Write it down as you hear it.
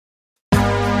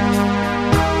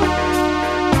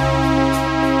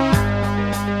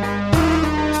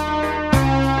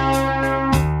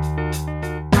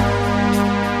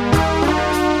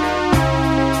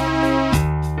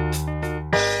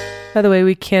By the way,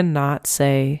 we cannot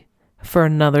say for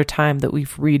another time that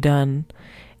we've redone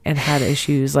and had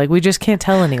issues. Like, we just can't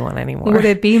tell anyone anymore. Would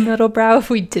it be Middlebrow if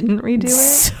we didn't redo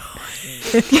it?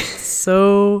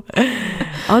 So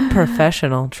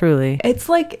unprofessional, truly. It's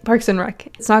like Parks and Rec.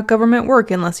 It's not government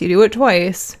work unless you do it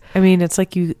twice. I mean, it's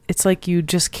like you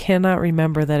just cannot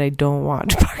remember that I don't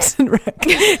watch Parks and Rec.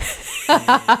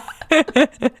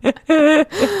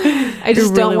 I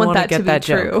just don't want that to be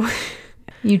true.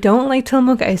 You don't like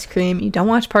Tillamook ice cream. You don't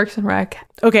watch Parks and Rec.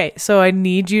 Okay, so I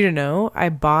need you to know I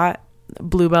bought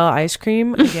Bluebell ice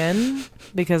cream again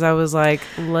because I was like,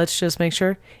 let's just make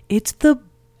sure. It's the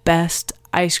best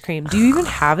ice cream. Do you even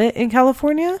have it in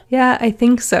California? Yeah, I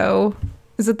think so.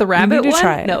 Is it the rabbit one?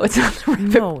 Try it. No, it's not the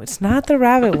rabbit. No, it's not the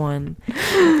rabbit one.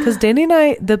 Because Danny and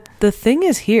I, the thing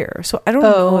is here, so I don't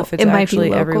know if it's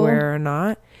actually everywhere or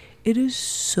not. It is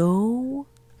so.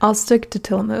 I'll stick to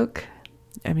Tillamook.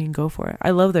 I mean, go for it. I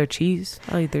love their cheese.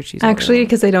 I'll eat their cheese. Actually,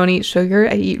 because I don't eat sugar,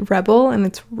 I eat Rebel, and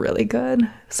it's really good.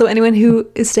 So anyone who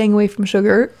is staying away from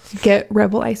sugar, get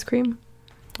Rebel ice cream.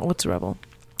 What's Rebel?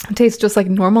 It tastes just like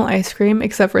normal ice cream,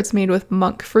 except for it's made with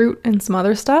monk fruit and some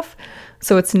other stuff.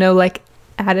 So it's no like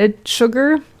added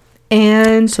sugar.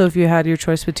 And so if you had your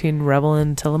choice between Rebel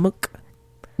and Tillamook?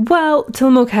 Well,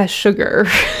 Tillamook has sugar.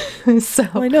 So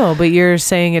well, I know, but you're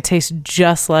saying it tastes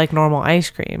just like normal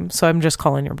ice cream. So I'm just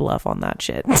calling your bluff on that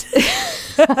shit.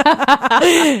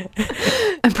 I'm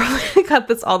probably going to cut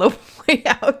this all the way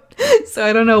out. So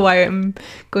I don't know why I'm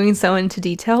going so into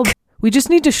detail. We just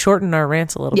need to shorten our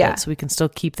rants a little bit so we can still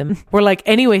keep them. We're like,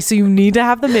 anyway, so you need to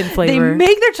have the mint flavor. They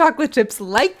make their chocolate chips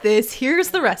like this. Here's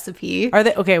the recipe. Are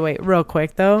they? Okay, wait, real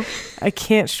quick though. I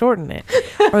can't shorten it.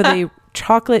 Are they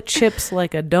chocolate chips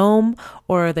like a dome,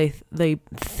 or are they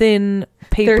thin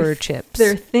paper chips?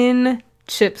 They're thin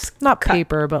chips. Not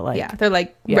paper, but like... Yeah, they're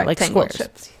like rectangular like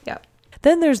chips. Yeah.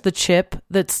 Then there's the chip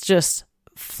that's just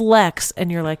flex,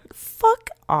 and you're like,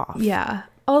 fuck off. Yeah.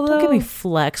 Although, don't give me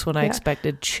flex when I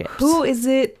expected chips. Who is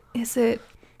it? Is it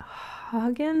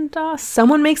Haagen-Dazs?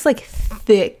 Someone makes like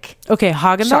thick. Okay,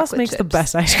 Haagen-Dazs makes the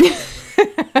best ice cream.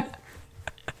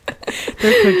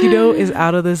 Their cookie dough is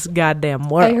out of this goddamn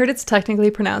world. I heard it's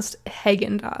technically pronounced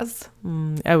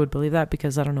Haagen-Dazs. I would believe that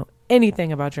because I don't know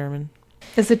anything about German.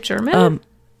 Is it German? I don't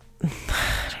know.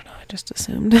 I just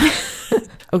assumed.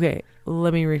 Okay,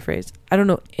 let me rephrase. I don't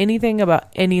know anything about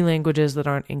any languages that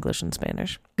aren't English and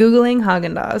Spanish. Googling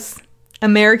Haagen-Dazs.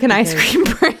 American ice cream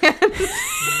brand.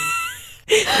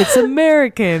 It's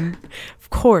American. Of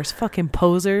course, fucking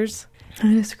posers.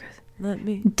 Let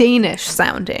me. Danish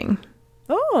sounding.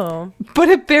 Oh. But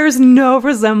it bears no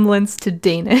resemblance to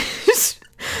Danish.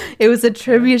 It was a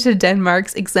tribute to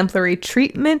Denmark's exemplary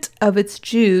treatment of its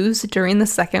Jews during the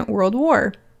Second World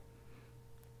War.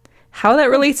 How that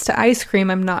relates to ice cream,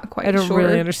 I'm not quite sure. I don't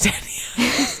really understand.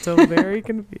 I'm still very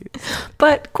confused.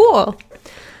 But cool.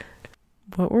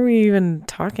 What were we even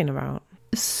talking about?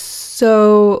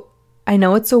 So, I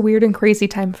know it's a weird and crazy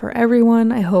time for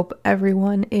everyone. I hope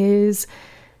everyone is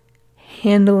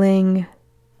handling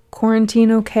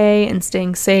quarantine okay and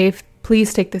staying safe.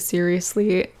 Please take this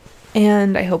seriously.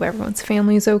 And I hope everyone's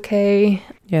family is okay.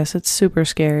 Yes, it's super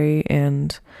scary.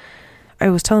 And I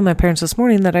was telling my parents this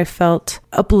morning that I felt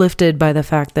uplifted by the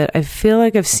fact that I feel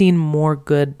like I've seen more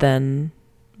good than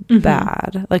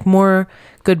bad. Like more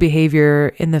good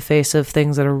behavior in the face of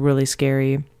things that are really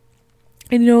scary.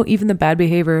 And, you know, even the bad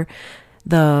behavior,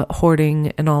 the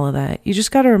hoarding and all of that, you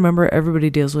just got to remember everybody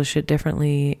deals with shit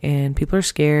differently and people are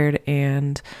scared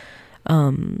and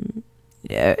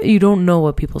you don't know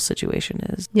what people's situation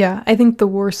is. Yeah, I think the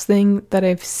worst thing that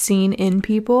I've seen in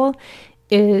people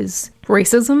is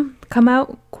racism come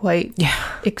out quite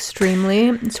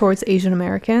extremely towards Asian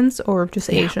Americans or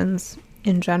just Asians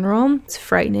in general. It's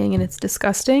frightening and it's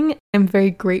disgusting. I'm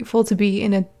very grateful to be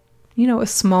in a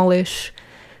smallish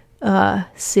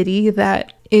city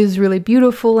that is really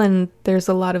beautiful and there's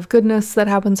a lot of goodness that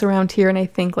happens around here. And I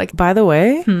think by the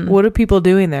way, what are people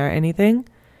doing there? Anything?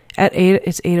 At 8,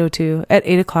 it's 8:02. At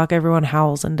 8 o'clock, everyone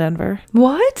howls in Denver.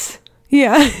 What?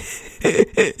 Yeah.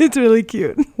 It's really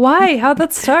cute. Why? How'd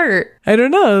that start? I don't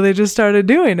know. They just started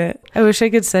doing it. I wish I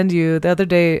could send you. The other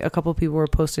day, a couple people were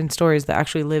posting stories that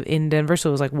actually live in Denver, so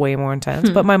it was like way more intense.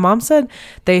 But my mom said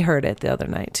they heard it the other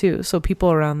night too. So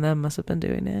people around them must have been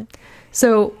doing it.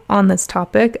 So on this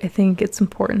topic, I think it's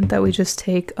important that we just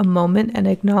take a moment and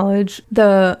acknowledge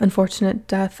the unfortunate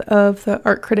death of the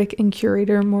art critic and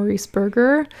curator Maurice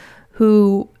Berger,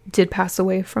 who did pass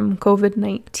away from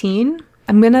COVID-19.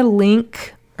 I'm going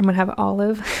to have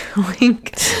Olive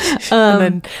link. And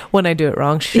then when I do it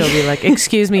wrong, she'll be like,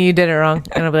 excuse me, you did it wrong.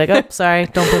 And I'll be like, oh, sorry,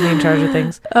 don't put me in charge of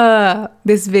things.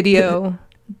 This video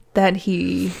that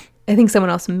he I think someone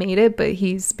else made it, but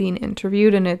he's being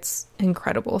interviewed and it's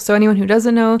incredible. So anyone who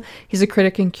doesn't know, he's a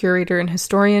critic and curator and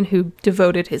historian who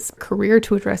devoted his career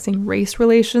to addressing race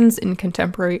relations in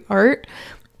contemporary art.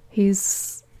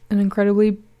 He's an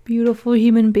incredibly beautiful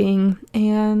human being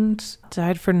and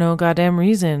died for no goddamn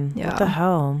reason. Yeah. What the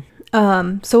hell?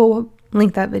 So we'll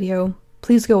link that video.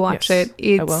 Please go watch it.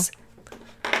 It's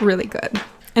really good.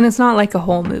 And it's not like a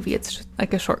whole movie. It's just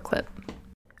like a short clip.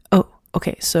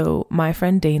 Okay, so my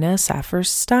friend Dana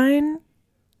Saferstein,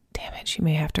 damn it, she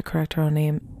may have to correct her own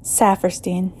name.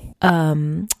 Saferstein.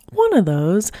 One of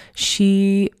those,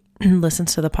 she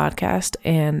listens to the podcast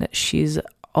and she's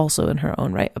also in her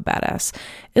own right a badass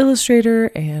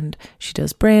illustrator and she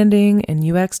does branding and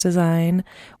UX design.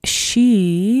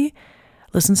 She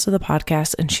listens to the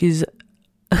podcast and she's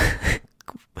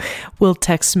will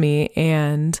text me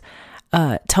and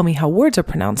tell me how words are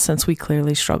pronounced since we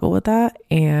clearly struggle with that.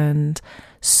 And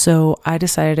so I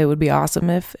decided it would be awesome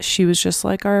if she was just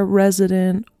like our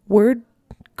resident word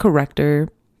corrector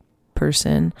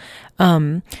person.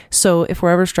 So if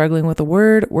we're ever struggling with a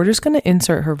word, we're just going to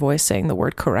insert her voice saying the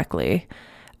word correctly.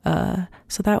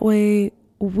 So that way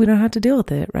we don't have to deal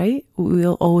with it, right?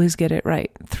 We'll always get it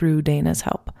right through Dana's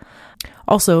help.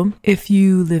 Also, if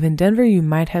you live in Denver, you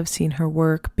might have seen her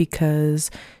work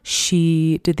because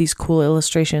she did these cool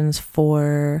illustrations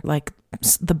for like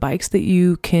the bikes that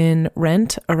you can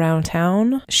rent around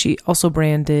town. She also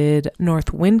branded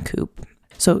North Wind Coupe.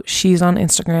 So she's on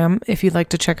Instagram if you'd like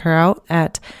to check her out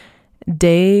at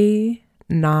Day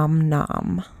Nom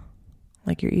Nom.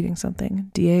 Like you're eating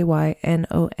something.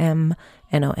 DayNomnom.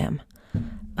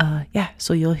 Yeah,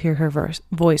 so you'll hear her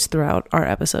voice throughout our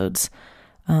episodes.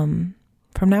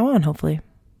 From now on, hopefully.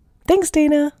 Thanks,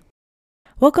 Dana.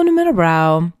 Welcome to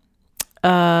Middlebrow.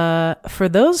 For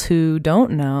those who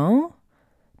don't know,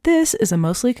 this is a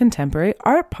mostly contemporary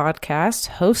art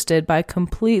podcast hosted by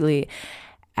completely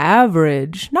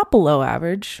average, not below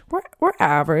average. We're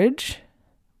average,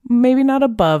 maybe not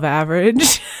above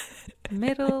average.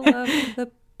 Middle of the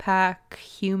pack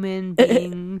human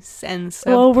beings and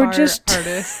artists.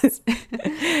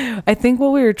 I think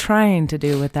what we were trying to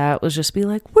do with that was just be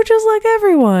like, we're just like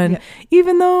everyone. Yeah.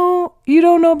 Even though you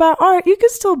don't know about art, you can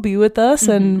still be with us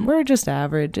and we're just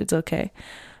average. It's okay.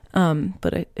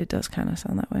 But it does kind of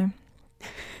sound that way.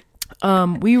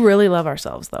 We really love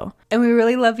ourselves though. And we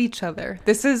really love each other.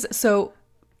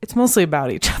 It's mostly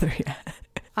about each other, yeah.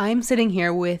 I'm sitting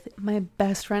here with my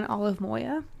best friend Olive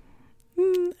Moya.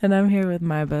 And I'm here with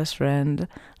my best friend,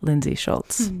 Lindsay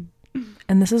Schultz.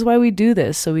 And this is why we do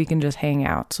this, so we can just hang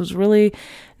out. So it's really,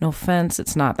 no offense,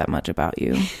 it's not that much about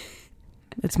you.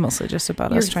 It's mostly just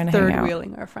about us trying to hang out.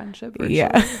 Third-wheeling our friendship. Virtually.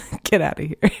 Yeah, get out of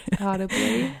here.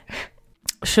 Audibly.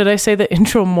 Should I say the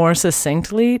intro more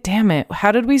succinctly? Damn it.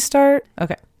 How did we start?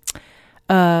 Okay.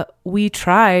 We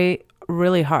try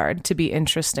really hard to be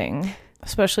interesting,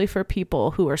 especially for people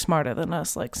who are smarter than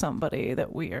us, like somebody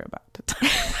that we are about to talk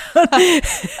about.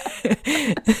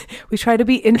 We try to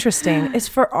be interesting. It's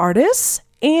for artists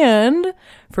and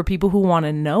for people who want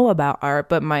to know about art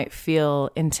but might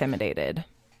feel intimidated.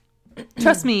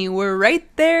 Trust me, we're right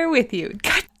there with you.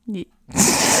 God.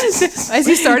 As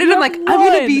you started, I'm like, I'm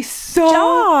gonna be so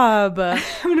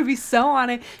on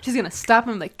it. She's gonna stop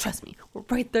and I'm like, trust me, we're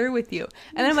right there with you.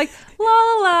 And then I'm like, la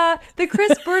la la, the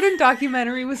Chris Burden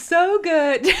documentary was so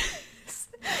good.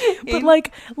 But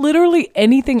like literally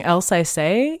anything else I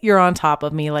say, you're on top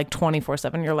of me like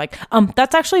 24/7. You're like,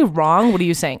 that's actually wrong. What are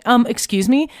you saying? Excuse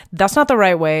me, that's not the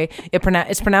right way.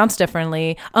 It's pronounced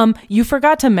differently. You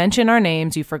forgot to mention our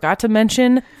names. You forgot to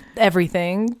mention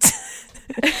everything.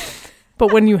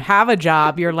 But when you have a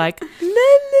job, you're like, la,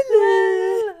 la,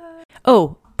 la.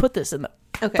 Oh, put this in the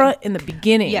front in the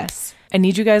beginning. Yes. I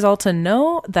need you guys all to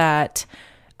know that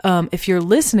if you're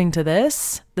listening to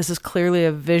this is clearly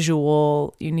a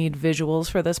visual. You need visuals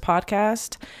for this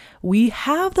podcast. We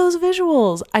have those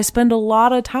visuals. I spend a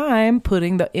lot of time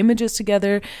putting the images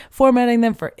together, formatting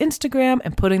them for Instagram,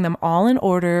 and putting them all in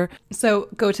order. So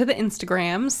go to the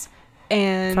Instagrams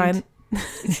and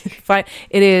find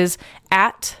it is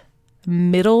at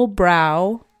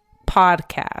Middlebrow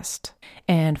Podcast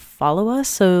and follow us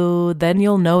so then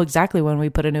you'll know exactly when we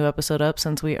put a new episode up,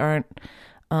 since we aren't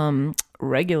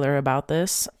regular about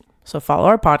this. So follow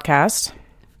our podcast.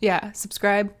 Yeah,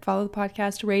 subscribe, follow the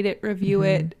podcast, rate it, review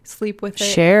it, sleep with it,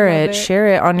 share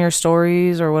it on your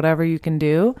stories or whatever you can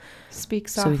do. Speak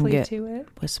softly to it.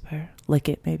 Whisper, lick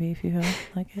it maybe if you feel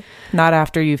like it. Not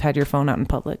after you've had your phone out in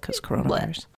public because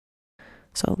coronavirus.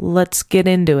 So let's get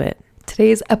into it.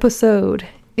 Today's episode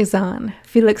is on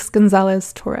Felix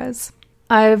Gonzalez Torres.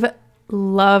 I've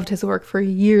loved his work for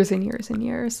years and years and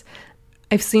years.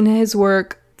 I've seen his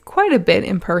work quite a bit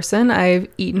in person. I've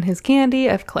eaten his candy.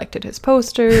 I've collected his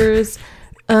posters.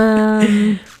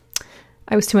 I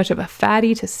was too much of a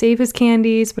fatty to save his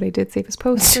candies, but I did save his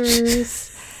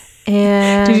posters.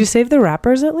 And did you save the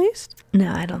wrappers at least?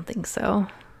 No, I don't think so.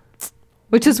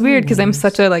 Which is weird because I'm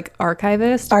such a like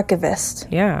archivist.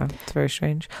 Yeah, it's very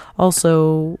strange.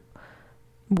 Also,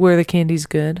 were the candies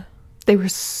good? They were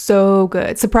so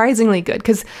good, surprisingly good.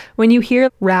 Because when you hear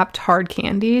wrapped hard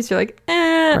candies, you're like,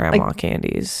 Grandma like,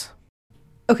 candies.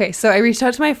 Okay, so I reached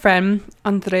out to my friend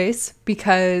Andres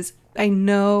because I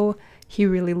know he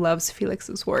really loves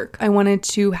Felix's work. I wanted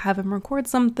to have him record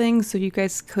something so you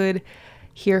guys could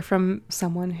hear from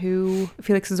someone who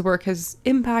Felix's work has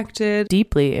impacted.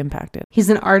 Deeply impacted. He's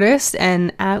an artist,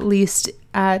 and at least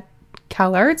at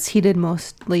CalArts, he did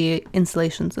mostly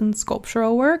installations and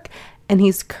sculptural work. And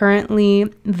he's currently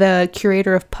the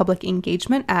curator of public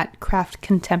engagement at Craft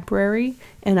Contemporary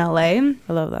in LA. I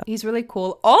love that. He's really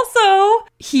cool. Also,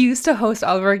 he used to host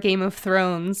all of our Game of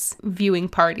Thrones viewing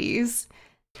parties.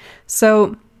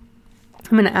 So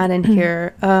I'm going to add in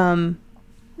here.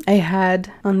 I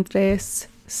had Andres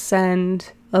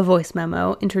send a voice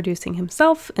memo introducing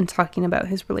himself and talking about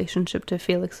his relationship to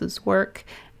Felix's work.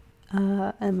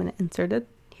 I'm going to insert it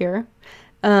here.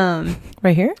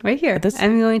 Right here? Right here. This?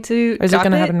 I'm going to is it going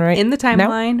to happen right in the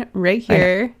timeline now? right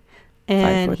here. Okay.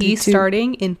 And 5, 4, 3, he's 2,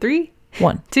 starting in 3,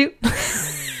 1, 2,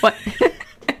 1.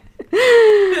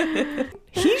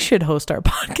 He should host our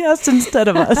podcast instead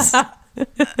of us.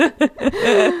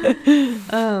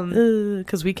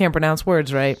 Because we can't pronounce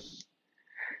words right.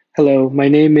 Hello, my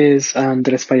name is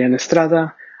Andres Fayan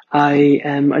Estrada. I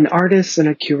am an artist and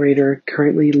a curator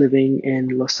currently living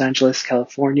in Los Angeles,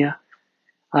 California.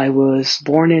 I was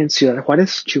born in Ciudad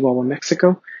Juarez, Chihuahua,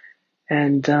 Mexico.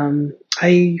 And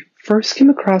I first came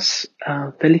across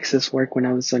Felix's work when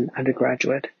I was an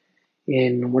undergraduate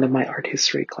in one of my art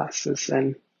history classes.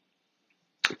 And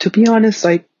to be honest,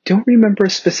 I don't remember a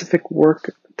specific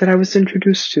work that I was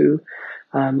introduced to,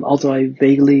 although I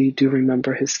vaguely do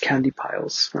remember his candy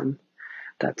piles from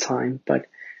that time. But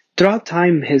throughout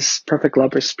time, his Perfect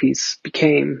Lovers piece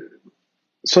became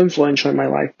so influential in my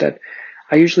life that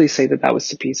I usually say that that was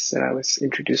the piece that I was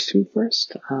introduced to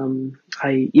first.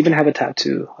 I even have a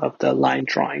tattoo of the line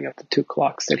drawing of the 2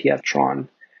 clocks that he had drawn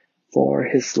for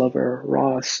his lover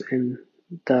Ross in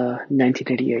the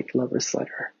 1988 Lover's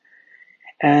Letter.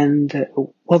 And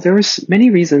well, there was many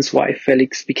reasons why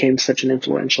Felix became such an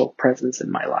influential presence in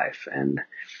my life. And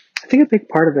I think a big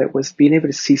part of it was being able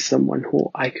to see someone who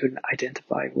I could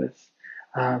identify with,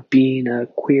 being a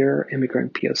queer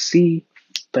immigrant POC,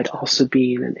 but also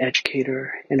being an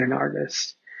educator and an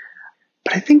artist.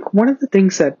 But I think one of the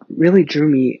things that really drew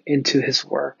me into his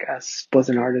work as both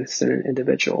an artist and an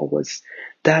individual was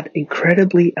that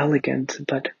incredibly elegant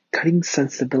but cutting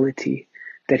sensibility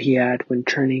that he had when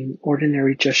turning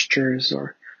ordinary gestures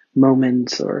or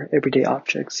moments or everyday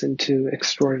objects into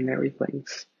extraordinary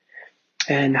things.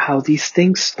 And how these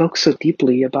things spoke so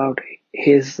deeply about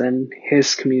his and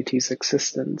his community's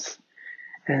existence.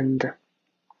 And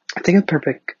I think a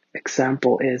perfect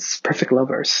example is Perfect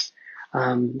Lovers,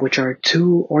 which are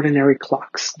 2 ordinary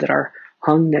clocks that are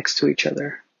hung next to each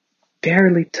other,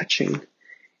 barely touching,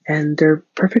 and they're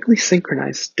perfectly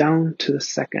synchronized down to the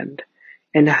second,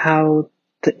 and how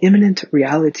the imminent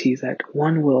reality that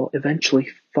one will eventually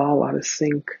fall out of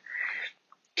sync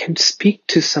can speak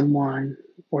to someone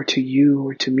or to you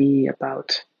or to me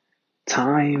about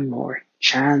time or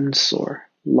chance or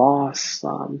loss,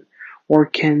 or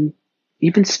can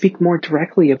even speak more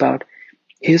directly about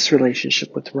his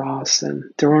relationship with Ross and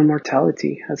their own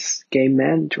mortality as gay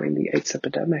men during the AIDS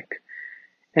epidemic.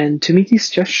 And to me,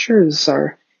 these gestures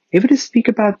are able to speak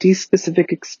about these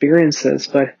specific experiences,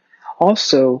 but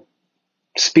also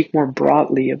speak more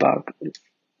broadly about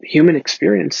human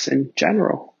experience in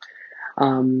general.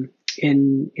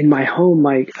 In my home,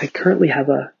 I currently have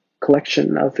a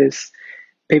collection of his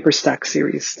paper stack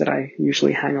series that I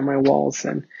usually hang on my walls,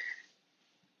 and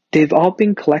they've all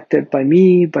been collected by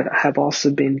me, but have also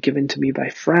been given to me by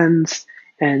friends.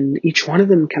 And each one of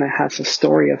them kind of has a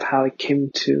story of how it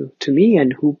came to me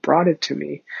and who brought it to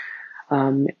me.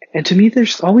 And to me,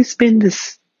 there's always been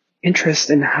this interest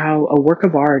in how a work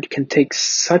of art can take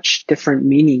such different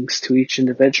meanings to each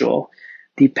individual,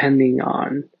 depending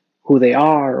on who they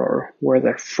are or where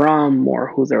they're from or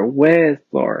who they're with,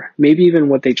 or maybe even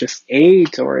what they just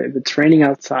ate or if it's raining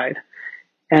outside.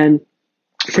 And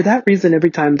for that reason, every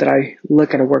time that I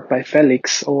look at a work by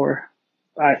Felix or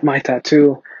at my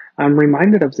tattoo, I'm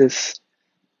reminded of this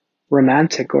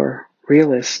romantic or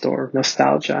realist or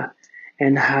nostalgia,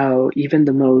 and how even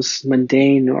the most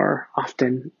mundane or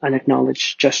often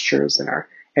unacknowledged gestures in our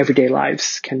everyday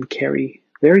lives can carry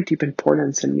very deep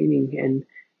importance and meaning in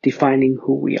defining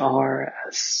who we are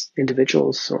as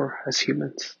individuals or as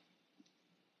humans.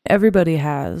 Everybody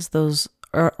has those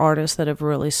artists that have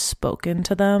really spoken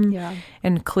to them. Yeah.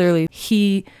 And clearly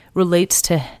he relates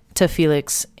to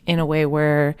Felix in a way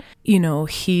where, you know,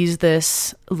 he's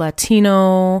this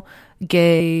Latino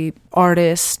gay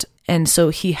artist. And so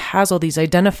he has all these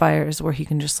identifiers where he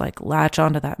can just like latch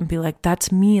onto that and be like,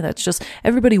 that's me. That's just,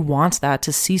 everybody wants that,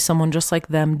 to see someone just like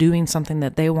them doing something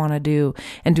that they want to do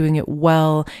and doing it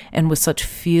well and with such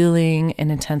feeling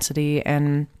and intensity.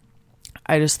 And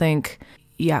I just think,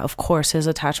 yeah, of course, his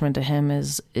attachment to him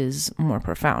is more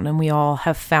profound. And we all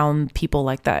have found people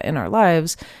like that in our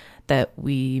lives that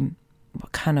we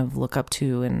kind of look up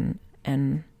to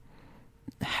and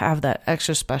have that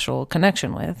extra special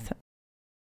connection with.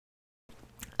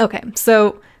 Okay,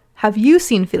 so have you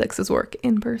seen Felix's work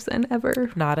in person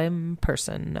ever? Not in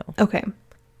person, no. Okay.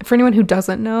 For anyone who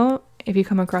doesn't know, if you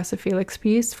come across a Felix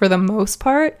piece, for the most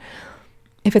part,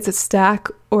 if it's a stack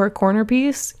or a corner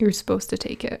piece, you're supposed to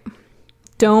take it.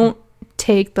 Don't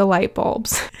take the light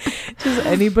bulbs. Does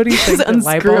anybody think that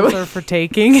light bulbs are for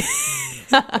taking?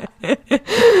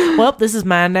 Well, this is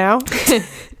mine now.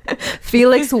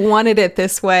 Felix wanted it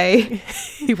this way.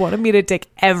 He wanted me to take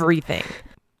everything.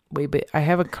 Wait, but I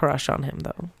have a crush on him,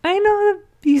 though. I know.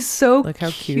 He's so Look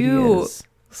how cute he is.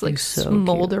 It's like He's so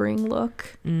smoldering cute.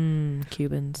 look.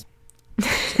 Cubans.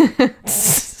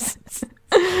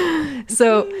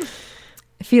 So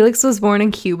Felix was born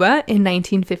in Cuba in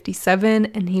 1957,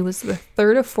 and he was the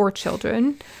third of 4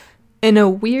 children. In a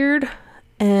weird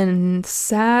and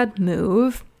sad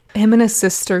move, him and his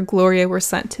sister Gloria were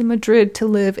sent to Madrid to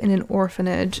live in an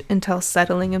orphanage until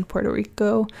settling in Puerto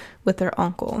Rico with their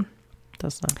uncle.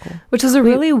 That's not cool. Which is a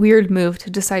really weird move to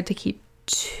decide to keep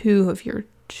 2 of your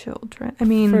children. I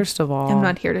mean, first of all, I'm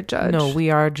not here to judge. No,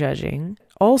 we are judging.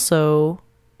 Also,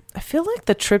 I feel like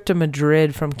the trip to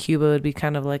Madrid from Cuba would be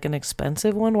kind of like an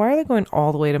expensive one. Why are they going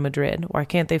all the way to Madrid? Why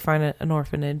can't they find an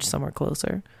orphanage somewhere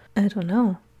closer? I don't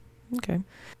know. Okay.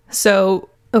 So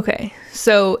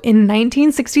in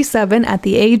 1967, at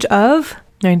the age of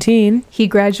 19, he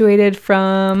graduated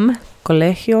from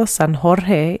Colegio San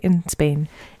Jorge in Spain,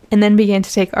 and then began to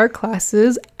take art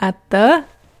classes at the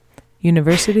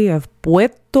University of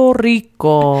Puerto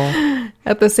Rico.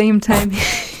 At the same time,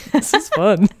 this is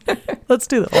fun. Let's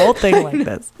do the whole thing like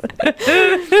this.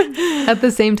 At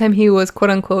the same time, he was,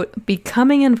 quote unquote,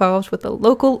 becoming involved with the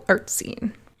local art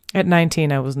scene. At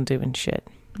 19, I wasn't doing shit.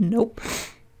 Nope.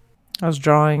 I was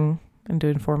drawing and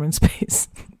doing form in space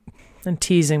and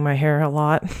teasing my hair a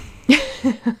lot.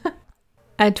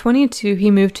 At 22, he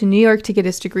moved to New York to get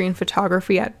his degree in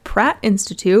photography at Pratt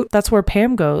Institute. That's where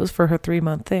Pam goes for her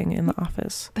 3-month thing in the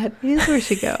office. That is where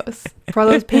she goes. For all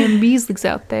those Pam Beasleys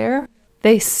out there.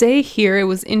 They say here it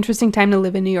was an interesting time to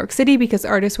live in New York City because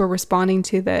artists were responding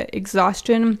to the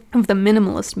exhaustion of the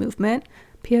minimalist movement.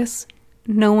 P.S.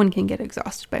 No one can get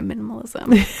exhausted by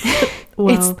minimalism.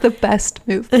 Well, it's the best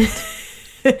movement.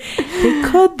 They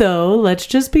could, though. Let's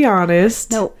just be honest.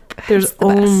 Nope. There's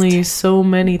only so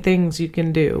many things you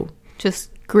can do.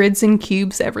 Just grids and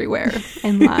cubes everywhere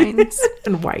and lines.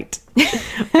 And white.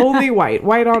 Only white.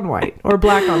 White on white. Or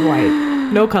black on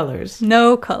white. No colors.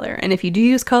 No color. And if you do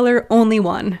use color, only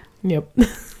one. Yep.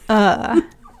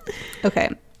 Okay.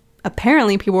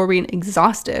 Apparently, people were being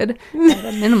exhausted by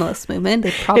the minimalist movement.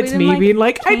 They probably it's didn't me being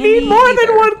like, I need more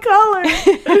than one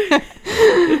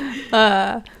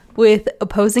color. With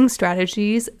opposing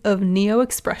strategies of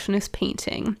neo-expressionist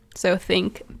painting. So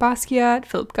think Basquiat,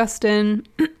 Philip Guston,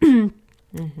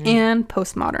 and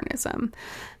postmodernism.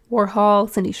 Warhol,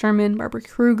 Cindy Sherman, Barbara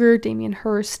Kruger, Damien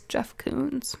Hirst, Jeff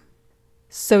Koons.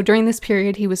 So during this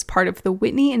period, he was part of the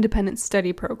Whitney Independent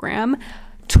Study Program.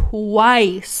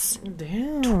 Twice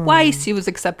he was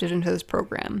accepted into this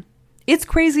program. It's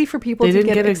crazy for people to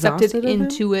get accepted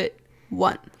into it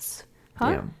once. Huh?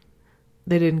 Yeah.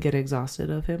 They didn't get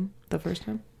exhausted of him the first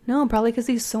time? No, probably because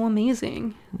he's so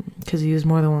amazing. Because he used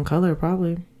more than one color,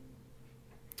 probably.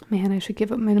 Man, I should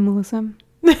give up minimalism.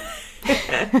 That's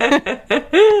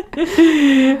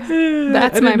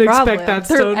my problem.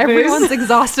 Everyone's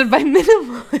exhausted by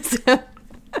minimalism.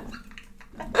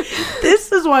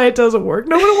 This is why it doesn't work.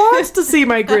 No one wants to see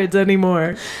my grids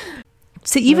anymore.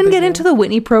 To even get into the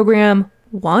Whitney program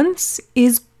once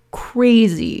is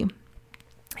crazy.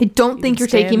 I don't think you're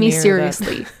taking me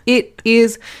seriously. It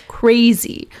is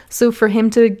crazy. So for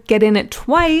him to get in it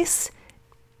twice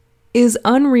is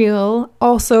unreal.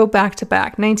 Also back to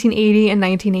back, 1980 and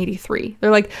 1983. They're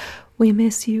like, we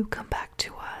miss you. Come back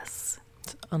to us.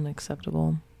 It's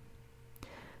unacceptable.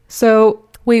 So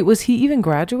Wait, was he even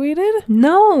graduated?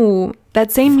 No,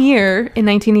 that same year in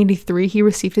 1983, he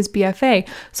received his BFA.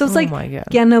 So it's Oh my God.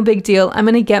 yeah, no big deal. I'm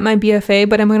going to get my BFA,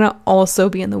 but I'm going to also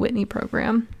be in the Whitney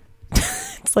program.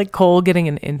 It's like Cole getting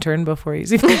an intern before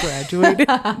he's even graduated.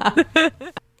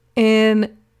 In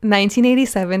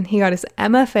 1987, he got his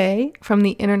MFA from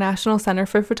the International Center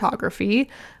for Photography,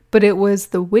 but it was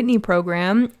the Whitney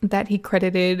program that he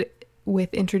credited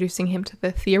with introducing him to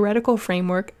the theoretical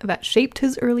framework that shaped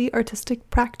his early artistic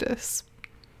practice.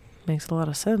 Makes a lot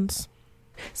of sense.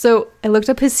 So I looked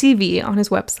up his CV on his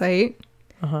website,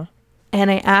 Uh-huh. and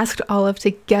I asked Olive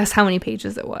to guess how many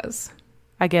pages it was.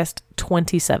 I guessed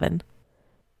 27.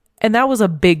 And that was a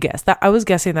big guess. That I was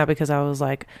guessing that because I was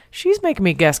like, she's making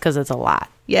me guess because it's a lot.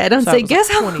 Yeah, I don't So I say, was guess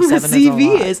like, how long the 27 is a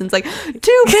CV lot. is. And it's like,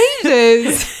 2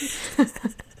 pages.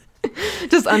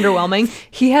 Just underwhelming.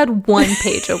 He had 1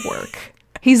 page of work.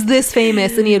 He's this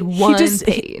famous and he had one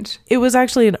page. It was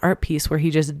actually an art piece where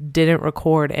he just didn't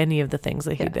record any of the things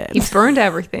that he did. He burned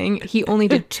everything. He only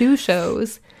did 2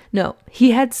 shows. No,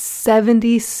 he had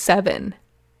 77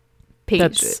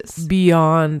 pages. That's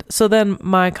beyond. So then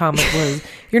my comment was,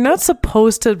 you're not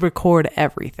supposed to record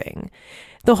everything.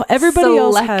 Everybody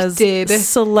else has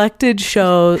selected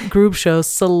group shows,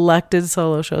 selected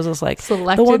solo shows. It's like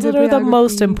Selected the ones that are the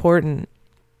most bibliography. important.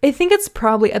 I think it's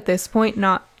probably at this point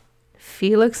not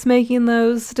Felix making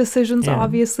those decisions, Yeah,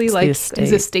 obviously. it's the Like estate.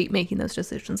 his estate making those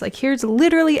decisions. Like here's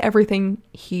literally everything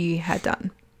he had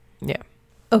done. Yeah.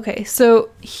 Okay, so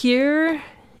here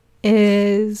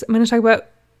is, I'm going to talk about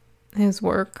his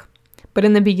work. But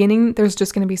in the beginning, there's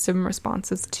just going to be some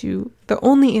responses to the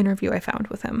only interview I found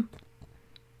with him.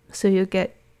 So you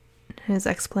get his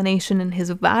explanation and his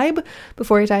vibe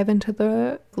before I dive into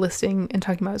the listing and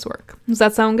talking about his work. Does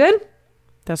that sound good?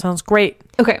 That sounds great.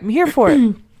 Okay. I'm here for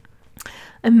it.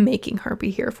 I'm making her be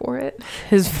here for it.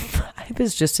 His vibe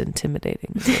is just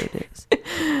intimidating. Is what it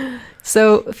is.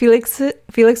 So Felix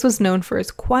was known for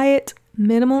his quiet,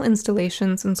 minimal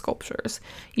installations and sculptures,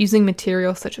 using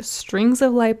materials such as strings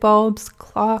of light bulbs,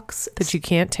 clocks. That you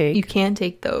can't take. You can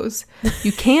take those.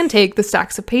 You can take the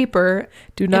stacks of paper.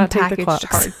 Do not and take the packaged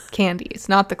clocks. hard candies,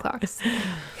 not the clocks.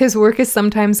 His work is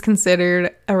sometimes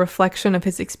considered a reflection of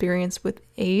his experience with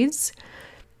AIDS.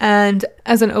 And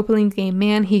as an openly gay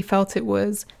man, he felt it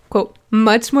was, quote,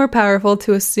 much more powerful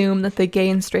to assume that the gay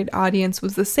and straight audience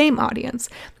was the same audience,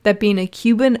 that being a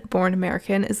Cuban-born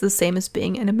American is the same as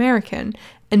being an American,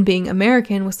 and being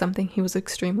American was something he was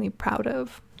extremely proud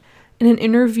of. In an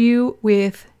interview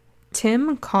with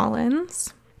Tim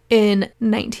Collins in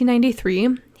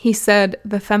 1993, he said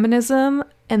the feminism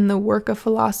and the work of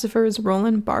philosophers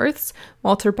Roland Barthes,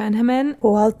 Walter Benjamin,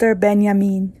 Walter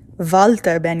Benjamin,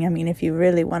 if you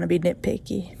really want to be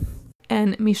nitpicky,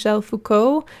 and Michel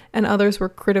Foucault and others were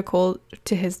critical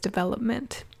to his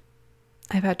development.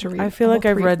 I've had to read. I feel all like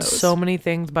I've 3 of read those. so many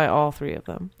things by all 3 of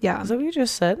them. Yeah. Is that what you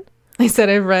just said? I said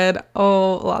I've read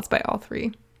lots by all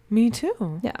 3. Me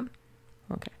too. Yeah.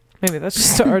 Okay. Maybe that's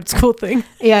just an art school thing.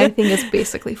 Yeah, I think it's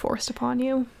basically forced upon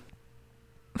you.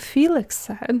 Felix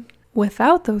said,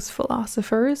 without those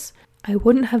philosophers, I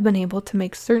wouldn't have been able to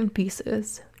make certain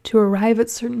pieces, to arrive at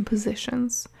certain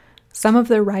positions. Some of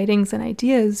their writings and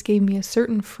ideas gave me a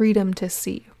certain freedom to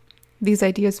see. These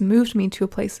ideas moved me to a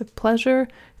place of pleasure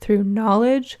through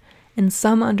knowledge and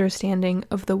some understanding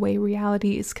of the way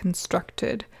reality is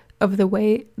constructed, of the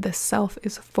way the self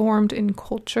is formed in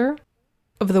culture,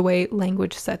 of the way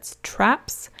language sets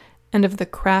traps, and of the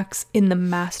cracks in the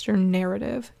master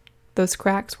narrative, those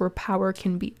cracks where power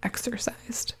can be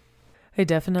exercised. I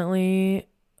definitely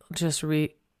just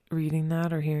reading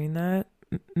that or hearing that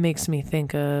makes me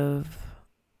think of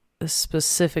a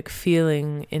specific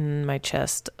feeling in my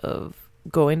chest of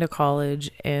going to college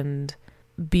and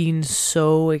being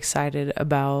so excited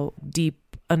about deep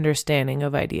understanding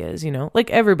of ideas, like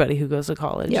everybody who goes to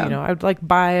college. Yeah. I'd like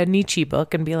buy a Nietzsche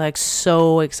book and be like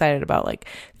so excited about like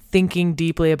thinking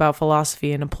deeply about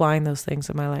philosophy and applying those things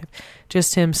in my life.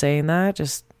 Just him saying that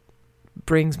just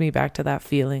brings me back to that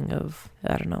feeling of,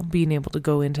 I don't know, being able to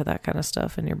go into that kind of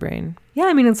stuff in your brain. Yeah,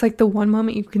 I mean, it's like the one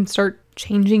moment you can start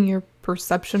changing your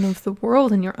perception of the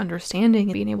world and your understanding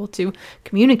and being able to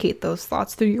communicate those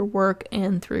thoughts through your work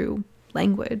and through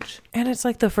language. And it's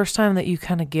like the first time that you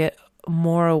kind of get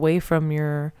more away from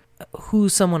who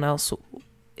someone else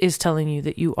is telling you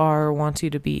that you are or wants you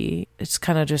to be. It's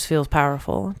kind of just feels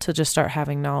powerful to just start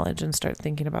having knowledge and start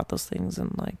thinking about those things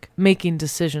and like making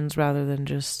decisions rather than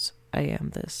just I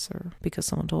am this or because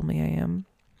someone told me I am.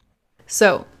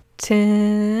 So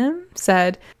Tim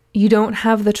said You don't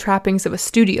have the trappings of a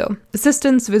studio.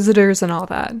 Assistants, visitors, and all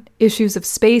that. Issues of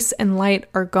space and light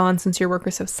are gone since your work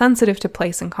is so sensitive to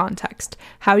place and context.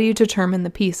 How do you determine the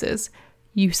pieces?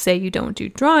 You say you don't do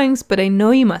drawings, but I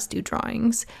know you must do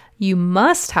drawings. You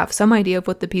must have some idea of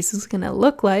what the piece is going to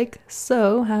look like.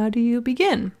 So how do you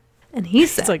begin? And he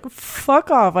said... It's like, fuck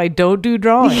off. I don't do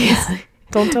drawings. Yeah.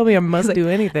 Don't tell me I must do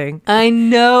anything. I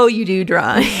know you do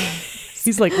drawings.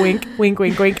 He's like, wink, wink,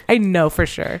 wink, wink. I know for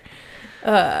sure.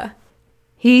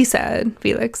 He said,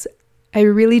 Felix, I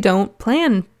really don't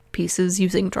plan pieces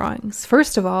using drawings.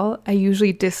 First of all, I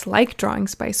usually dislike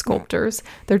drawings by sculptors.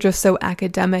 They're just so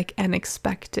academic and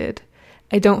expected.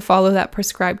 I don't follow that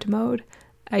prescribed mode.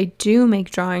 I do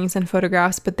make drawings and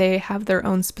photographs, but they have their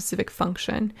own specific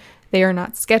function. They are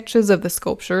not sketches of the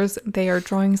sculptures. They are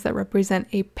drawings that represent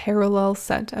a parallel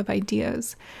set of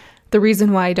ideas. The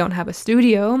reason why I don't have a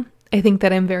studio, I think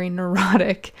that I'm very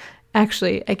neurotic.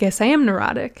 Actually, I guess I am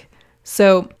neurotic.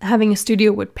 So having a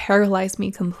studio would paralyze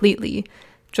me completely.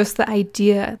 Just the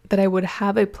idea that I would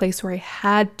have a place where I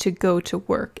had to go to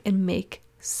work and make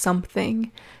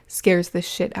something scares the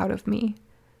shit out of me.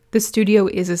 The studio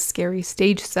is a scary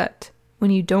stage set.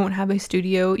 When you don't have a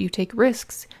studio, you take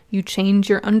risks. You change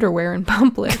your underwear in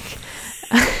public.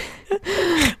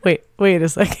 Wait a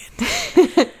second.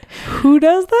 Who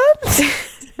does that?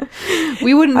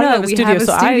 We wouldn't know. I don't have a studio,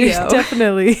 so I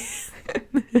definitely...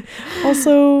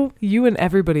 Also, you and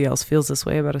everybody else feels this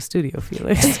way about a studio,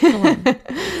 Felix. Come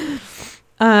on.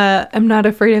 I'm not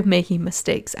afraid of making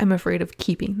mistakes. I'm afraid of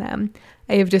keeping them.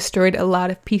 I have destroyed a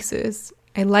lot of pieces.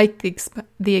 I like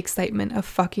the excitement of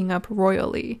fucking up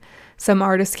royally. Some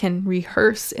artists can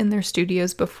rehearse in their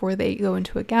studios before they go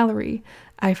into a gallery.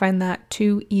 I find that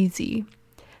too easy.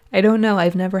 I don't know.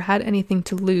 I've never had anything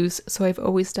to lose, so I've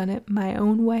always done it my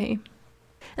own way.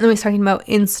 And then he's talking about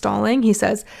installing. He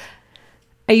says,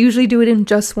 I usually do it in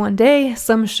just one day.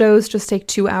 Some shows just take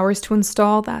 2 hours to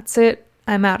install. That's it.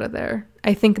 I'm out of there.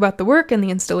 I think about the work and the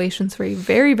installations for a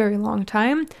very, very long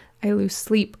time. I lose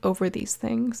sleep over these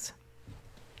things.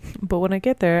 But when I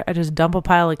get there, I just dump a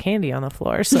pile of candy on the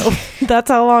floor. So that's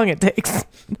how long it takes.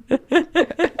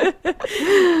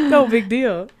 No big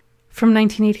deal. From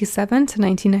 1987 to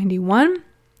 1991,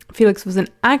 Felix was an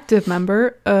active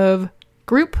member of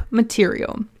Group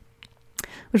Material,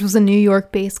 which was a New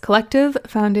York-based collective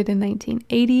founded in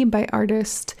 1980 by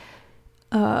artist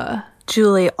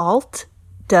Julie Alt,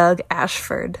 Doug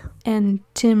Ashford, and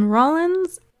Tim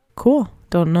Rollins. Cool.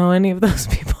 Don't know any of those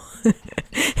people.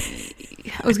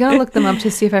 I was going to look them up to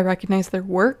see if I recognize their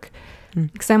work,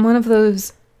 because I'm one of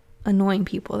those annoying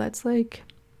people that's like,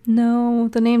 no,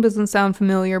 the name doesn't sound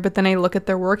familiar, but then I look at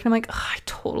their work and I'm like, oh, I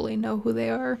totally know who they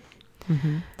are.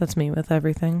 Mm-hmm. That's me with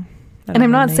everything. And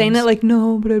I'm not saying that like,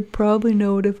 no, but I'd probably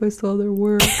know it if I saw their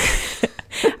work.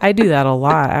 I do that a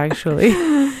lot, actually.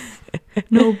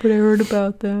 No, but I heard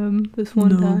about them this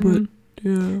one time.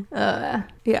 But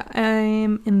yeah,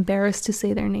 I'm embarrassed to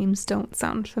say their names don't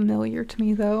sound familiar to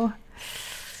me, though.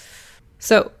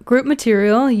 So, Group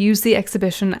Material used the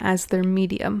exhibition as their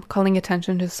medium, calling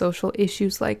attention to social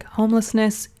issues like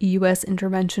homelessness, U.S.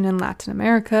 intervention in Latin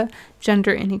America,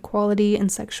 gender inequality,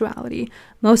 and sexuality.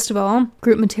 Most of all,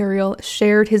 Group Material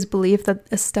shared his belief that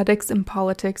aesthetics and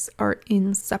politics are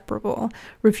inseparable.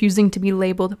 Refusing to be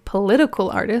labeled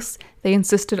political artists, they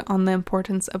insisted on the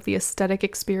importance of the aesthetic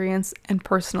experience and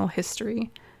personal history.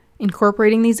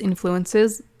 Incorporating these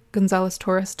influences, González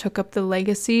Torres took up the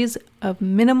legacies of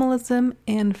minimalism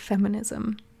and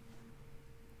feminism.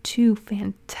 Two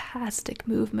fantastic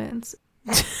movements.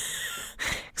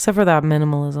 Except for that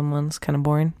minimalism one's kind of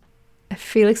boring.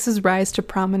 Felix's rise to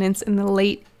prominence in the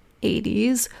late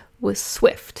 80s was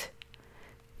swift.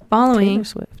 Following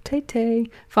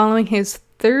his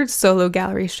third solo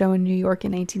gallery show in New York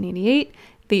in 1988,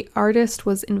 the artist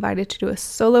was invited to do a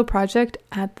solo project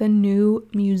at the New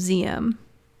Museum.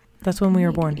 That's when we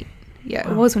were born. Yeah,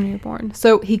 it was when we were born.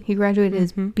 So he graduated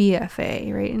his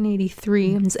BFA, right, in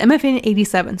 83. His MFA in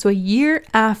 87. So a year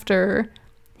after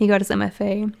he got his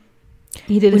MFA,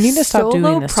 he did a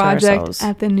solo project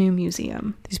at the New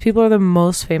Museum. These people are the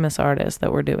most famous artists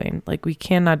that we're doing. Like, we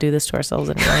cannot do this to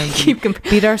ourselves anymore.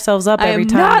 Beat ourselves up every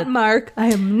time. I am not Mark. I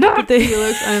am not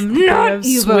Felix. I am not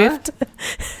Eva. Swift.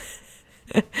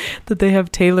 That they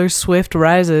have Taylor Swift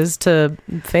rises to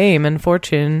fame and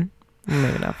fortune.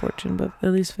 Maybe not fortune, but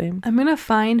at least fame. I'm going to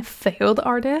find failed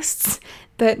artists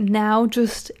that now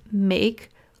just make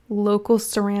local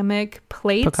ceramic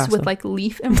plates with like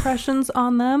leaf impressions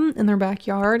on them in their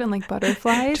backyard and like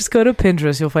butterflies. Just go to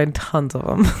Pinterest. You'll find tons of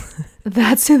them.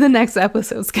 That's who the next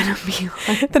episode's going to be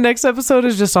like. The next episode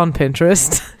is just on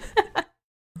Pinterest.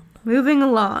 Moving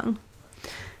along.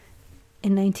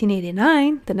 In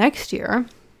 1989, the next year,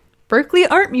 Berkeley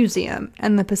Art Museum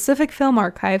and the Pacific Film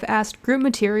Archive asked Group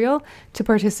Material to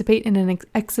participate in an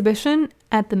exhibition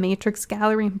at the Matrix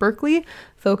Gallery in Berkeley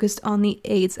focused on the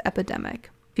AIDS epidemic.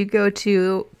 If you go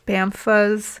to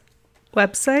BAMFA's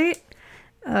website,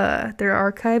 their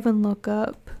archive, and look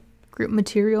up Group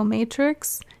Material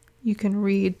Matrix, you can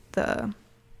read the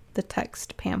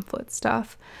text pamphlet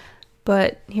stuff.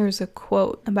 But here's a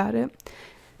quote about it.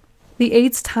 The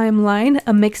AIDS Timeline,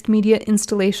 a mixed media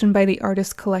installation by the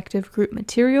artist collective Group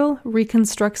Material,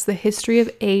 reconstructs the history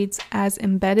of AIDS as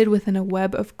embedded within a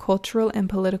web of cultural and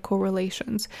political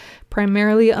relations,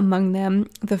 primarily among them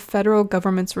the federal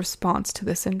government's response to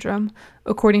the syndrome.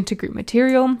 According to Group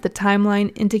Material, the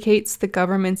timeline indicates the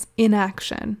government's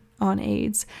inaction on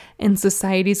AIDS and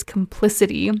society's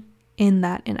complicity in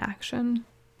that inaction.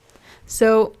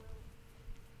 So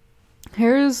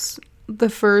here's the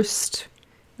first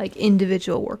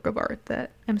individual work of art that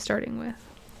I'm starting with.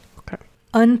 Okay.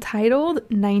 Untitled,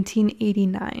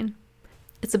 1989.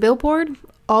 It's a billboard,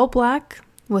 all black,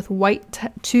 with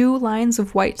two lines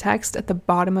of white text at the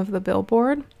bottom of the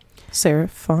billboard. Serif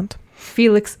font.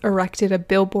 Felix erected a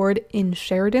billboard in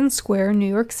Sheridan Square, New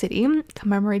York City,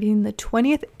 commemorating the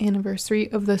 20th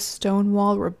anniversary of the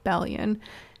Stonewall Rebellion,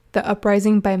 the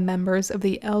uprising by members of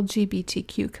the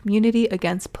LGBTQ community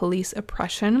against police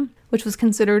oppression, which was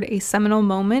considered a seminal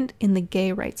moment in the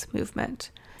gay rights movement.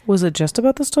 Was it just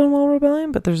about the Stonewall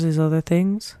Rebellion? But there's these other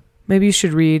things. Maybe you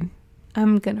should read.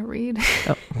 I'm gonna read.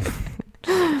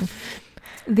 Oh.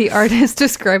 The artist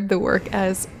described the work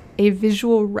as a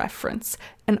visual reference,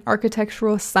 an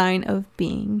architectural sign of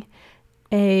being,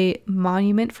 a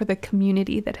monument for the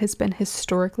community that has been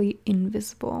historically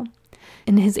invisible.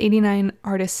 In his 89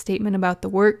 artist statement about the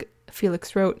work,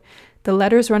 Felix wrote, "The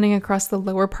letters running across the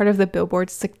lower part of the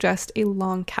billboard suggest a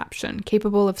long caption,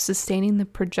 capable of sustaining the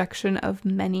projection of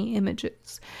many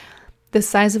images. The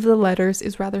size of the letters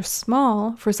is rather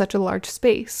small for such a large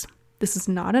space. This is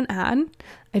not an ad.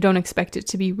 I don't expect it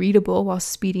to be readable while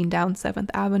speeding down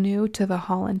 7th Avenue to the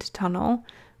Holland Tunnel.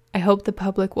 I hope the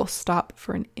public will stop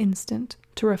for an instant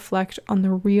to reflect on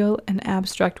the real and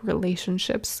abstract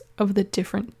relationships of the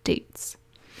different dates."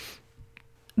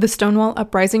 The Stonewall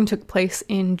Uprising took place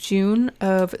in June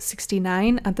of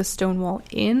 '69 at the Stonewall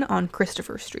Inn on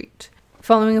Christopher Street.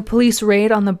 Following a police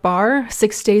raid on the bar,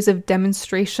 6 days of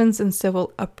demonstrations and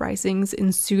civil uprisings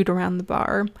ensued around the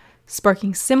bar,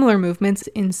 sparking similar movements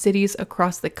in cities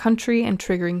across the country and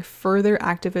triggering further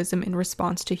activism in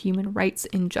response to human rights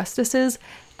injustices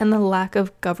and the lack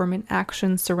of government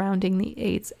action surrounding the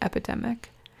AIDS epidemic.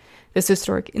 This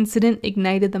historic incident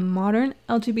ignited the modern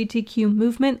LGBTQ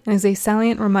movement and is a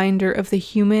salient reminder of the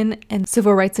human and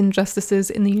civil rights injustices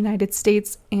in the United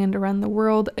States and around the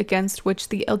world against which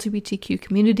the LGBTQ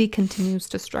community continues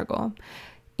to struggle.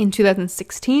 In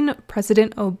 2016,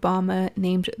 President Obama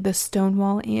named the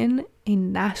Stonewall Inn a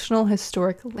National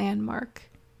Historic Landmark.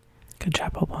 Good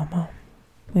job, Obama.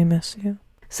 We miss you.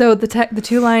 So the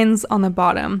two lines on the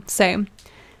bottom say,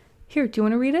 here, do you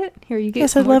want to read it? Here, you get.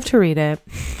 Yes, I'd love to read it.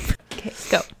 Okay,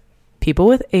 go. People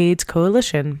with AIDS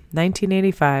Coalition,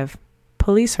 1985.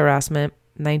 Police Harassment,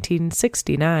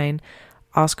 1969.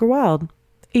 Oscar Wilde,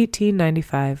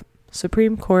 1895.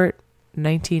 Supreme Court,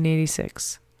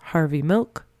 1986. Harvey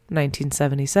Milk,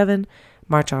 1977.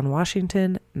 March on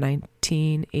Washington,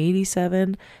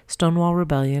 1987. Stonewall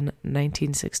Rebellion,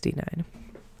 1969.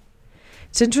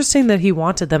 It's interesting that he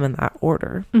wanted them in that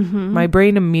order. Mm-hmm. My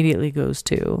brain immediately goes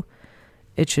to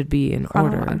it should be in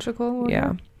chronological order.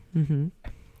 Yeah. Mm-hmm.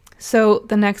 So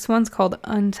the next one's called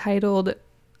Untitled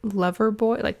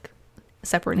Loverboy, like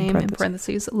separate name in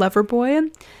parentheses, Loverboy,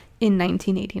 in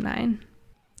 1989.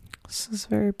 This is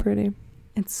very pretty.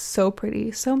 It's so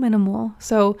pretty, so minimal.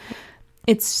 So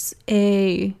it's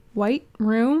a white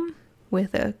room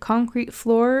with a concrete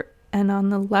floor, and on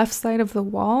the left side of the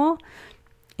wall,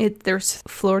 there's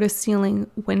floor-to-ceiling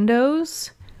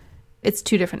windows. It's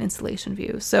 2 different installation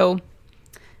views. So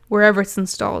wherever it's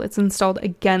installed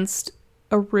against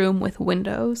a room with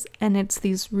windows, and it's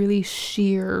these really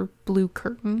sheer blue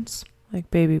curtains. Like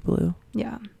baby blue.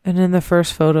 Yeah. And in the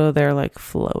first photo, they're like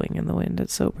flowing in the wind.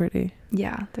 It's so pretty.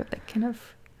 Yeah, they're like kind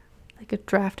of like a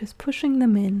draft is pushing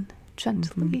them in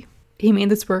gently. Mm-hmm. He made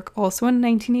this work also in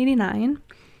 1989,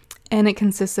 and it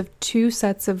consists of 2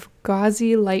 sets of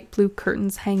gauzy light blue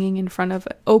curtains hanging in front of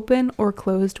open or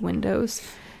closed windows.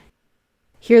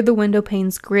 Here, the window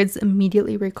pane's grids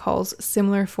immediately recalls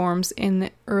similar forms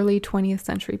in early 20th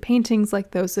century paintings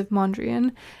like those of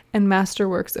Mondrian and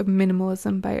masterworks of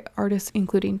minimalism by artists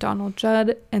including Donald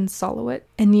Judd and Solowit.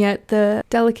 And yet, the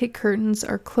delicate curtains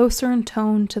are closer in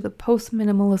tone to the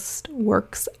post-minimalist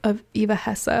works of Eva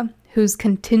Hesse, whose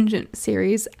Contingent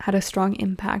series had a strong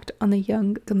impact on the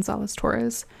young González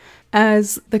Torres.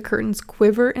 As the curtains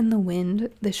quiver in the wind,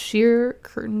 the sheer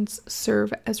curtains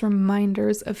serve as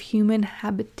reminders of human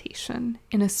habitation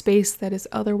in a space that is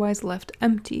otherwise left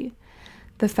empty.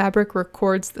 The fabric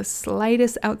records the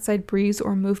slightest outside breeze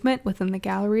or movement within the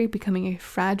gallery, becoming a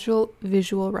fragile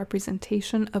visual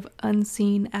representation of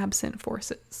unseen, absent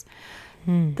forces.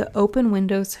 The open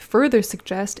windows further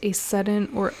suggest a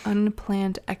sudden or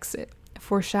unplanned exit,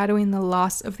 foreshadowing the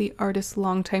loss of the artist's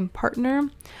longtime partner,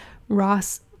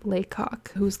 Ross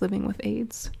Laycock, who's living with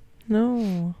AIDS.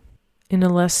 No. In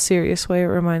a less serious way, it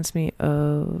reminds me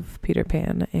of Peter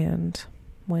Pan and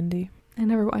Wendy. I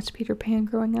never watched Peter Pan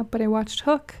growing up, but I watched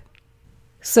Hook.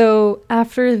 So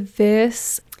after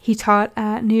this, he taught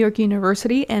at New York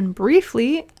University and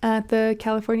briefly at the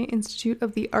California Institute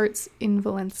of the Arts in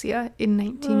Valencia in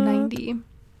 1990.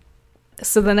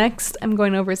 So the next I'm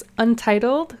going over is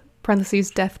Untitled, parentheses,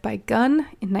 Death by Gun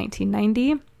in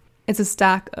 1990. It's a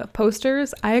stack of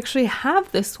posters. I actually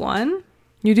have this one.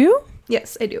 You do?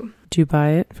 Yes, I do. Did you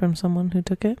buy it from someone who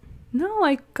took it? No,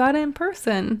 I got it in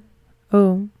person.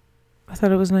 Oh, I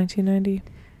thought it was 1990.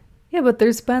 Yeah, but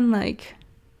there's been like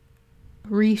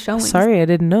re-showings. Sorry, I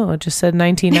didn't know. It just said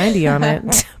 1990 on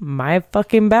it. My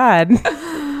fucking bad.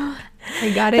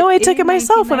 I got it. No, I took it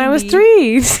myself when I was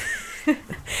 3.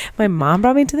 My mom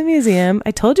brought me to the museum.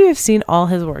 I told you I've seen all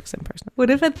his works in person.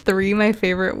 What if at 3 my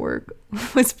favorite work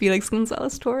was Felix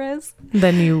González Torres?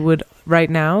 Then you would, right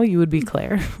now, you would be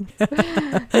Claire.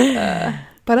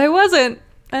 But I wasn't,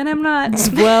 and I'm not.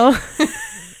 Well,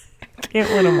 can't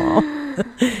win them all.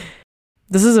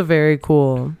 This is a very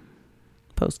cool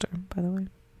poster, by the way.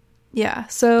 Yeah,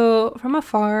 so from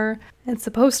afar, it's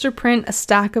a poster print, a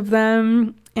stack of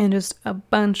them, and just a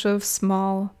bunch of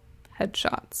small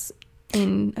headshots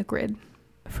in a grid.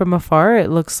 From afar, it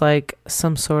looks like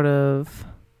some sort of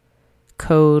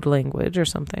code language or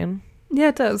something. Yeah,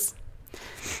 it does.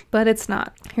 But it's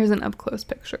not. Here's an up-close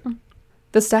picture.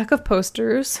 The stack of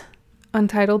posters,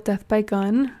 Untitled Death by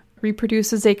Gun,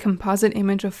 reproduces a composite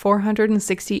image of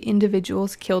 460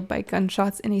 individuals killed by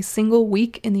gunshots in a single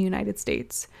week in the United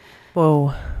States.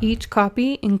 Whoa. Each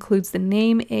copy includes the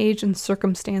name, age, and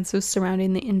circumstances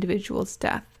surrounding the individual's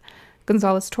death.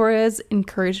 González Torres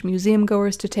encouraged museum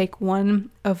goers to take one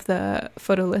of the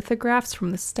photolithographs from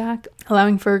the stack,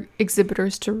 allowing for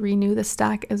exhibitors to renew the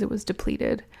stack as it was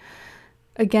depleted.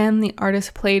 Again, the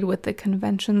artist played with the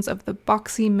conventions of the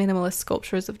boxy minimalist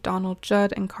sculptures of Donald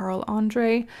Judd and Carl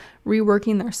Andre,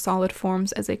 reworking their solid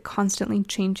forms as a constantly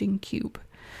changing cube.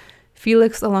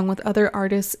 Felix, along with other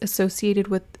artists associated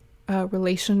with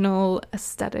relational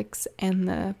aesthetics and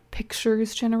the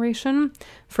pictures generation,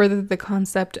 furthered the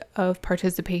concept of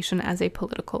participation as a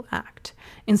political act.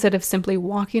 Instead of simply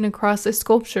walking across a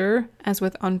sculpture, as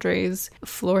with Andre's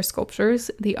floor sculptures,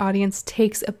 the audience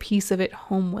takes a piece of it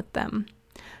home with them.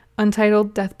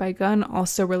 Untitled Death by Gun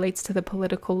also relates to the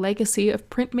political legacy of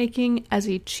printmaking as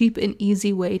a cheap and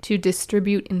easy way to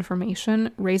distribute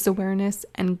information, raise awareness,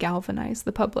 and galvanize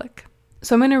the public.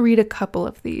 So I'm going to read a couple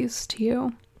of these to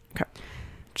you. Okay.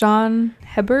 John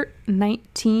Hebert,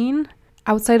 19.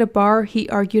 Outside a bar, he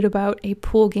argued about a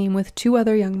pool game with 2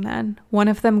 other young men. One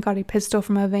of them got a pistol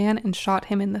from a van and shot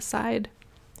him in the side.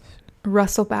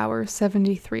 Russell Bauer,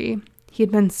 73. He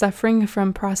had been suffering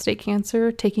from prostate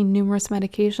cancer, taking numerous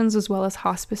medications as well as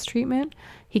hospice treatment.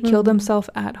 He killed himself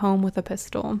at home with a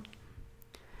pistol.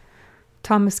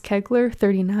 Thomas Kegler,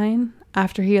 39.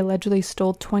 After he allegedly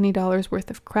stole $20 worth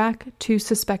of crack, 2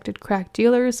 suspected crack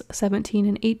dealers, 17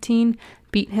 and 18,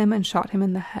 beat him and shot him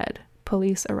in the head.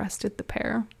 Police arrested the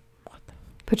pair.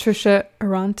 Patricia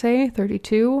Arante,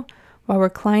 32, while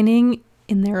reclining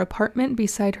in their apartment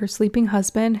beside her sleeping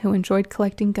husband, who enjoyed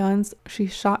collecting guns, she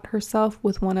shot herself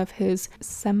with one of his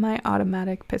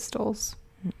semi-automatic pistols.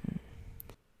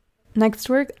 Next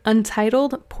work,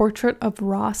 Untitled Portrait of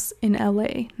Ross in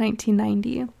LA,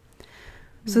 1990.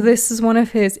 So this is one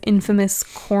of his infamous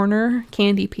corner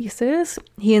candy pieces.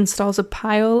 He installs a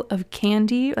pile of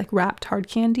candy, like wrapped hard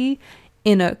candy,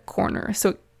 in a corner. So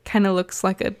it kind of looks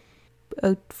like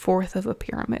a fourth of a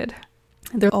pyramid.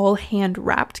 They're all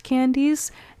hand-wrapped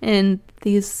candies, and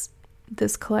this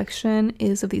collection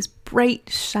is of these bright,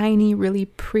 shiny, really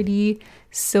pretty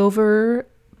silver,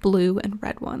 blue, and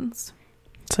red ones.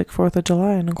 It's like 4th of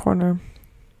July in a corner.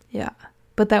 Yeah.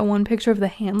 But that one picture of the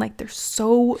hand, like they're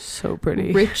so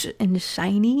pretty, rich and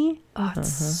shiny. Oh,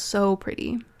 it's so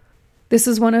pretty. This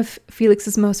is one of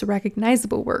Felix's most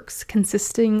recognizable works,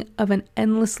 consisting of an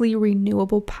endlessly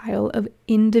renewable pile of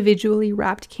individually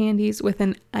wrapped candies with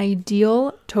an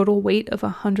ideal total weight of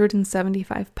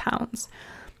 175 pounds,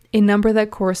 a number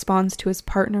that corresponds to his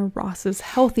partner Ross's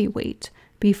healthy weight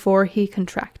before he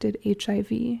contracted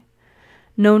HIV.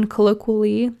 Known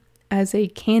colloquially as a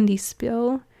candy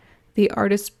spill, the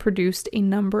artist produced a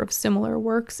number of similar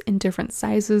works in different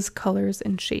sizes, colors,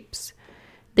 and shapes.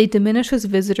 They diminish as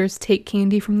visitors take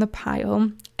candy from the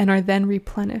pile and are then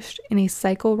replenished in a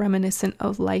cycle reminiscent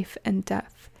of life and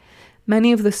death.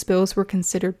 Many of the spills were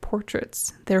considered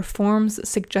portraits, their forms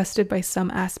suggested by some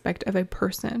aspect of a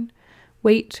person,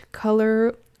 weight,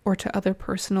 color, or to other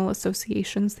personal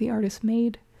associations the artist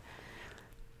made.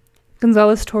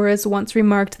 González Torres once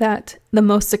remarked that the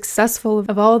most successful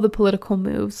of all the political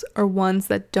moves are ones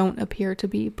that don't appear to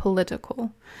be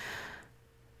political.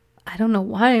 I don't know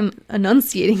why I'm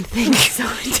enunciating things so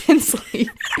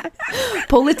intensely.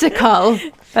 Political.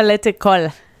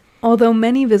 Although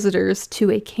many visitors to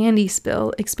a candy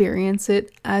spill experience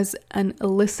it as an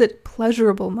illicit,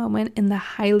 pleasurable moment in the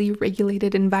highly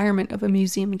regulated environment of a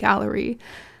museum gallery,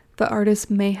 the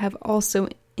artist may have also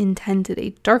intended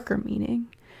a darker meaning.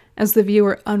 As the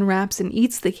viewer unwraps and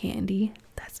eats the candy,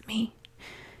 that's me,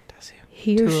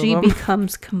 he or she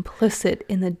becomes complicit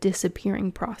in the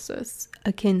disappearing process,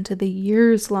 akin to the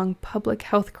years-long public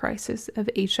health crisis of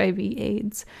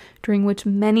HIV/AIDS, during which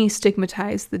many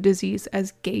stigmatize the disease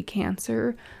as gay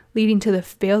cancer, leading to the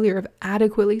failure of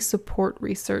adequately support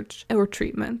research or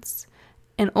treatments,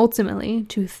 and ultimately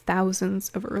to thousands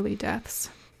of early deaths.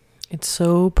 It's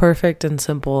so perfect and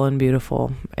simple and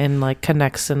beautiful and like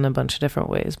connects in a bunch of different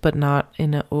ways, but not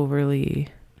in an overly...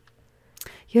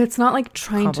 Yeah, it's not like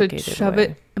trying to shove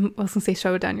it. I was going to say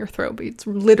shove it down your throat, but it's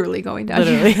literally going down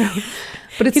your throat.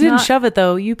 But it's you didn't shove it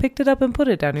though. You picked it up and put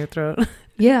it down your throat.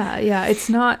 Yeah. It's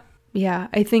not... Yeah,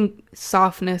 I think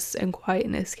softness and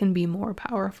quietness can be more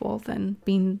powerful than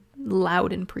being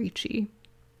loud and preachy.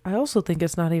 I also think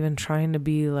it's not even trying to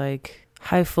be like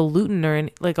highfalutin or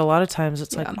any, like a lot of times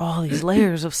it's like all these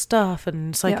layers of stuff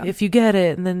and it's like if you get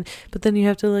it and then but then you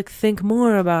have to like think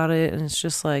more about it and it's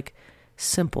just like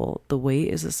simple. The weight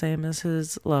is the same as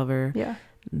his lover. Yeah.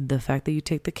 The fact that you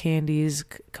take the candies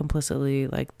complicitly,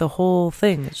 like the whole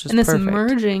thing is just and this perfect.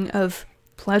 Merging of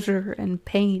pleasure and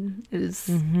pain is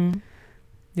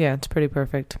yeah, it's pretty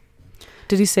perfect.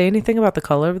 Did he say anything about the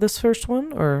color of this first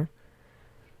one or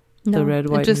no, the red,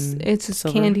 white, it's just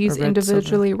candies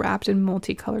individually wrapped in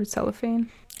multicolored cellophane.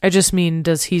 I just mean,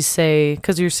 does he say,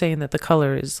 because you're saying that the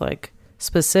color is like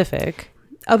specific.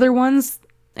 Other ones,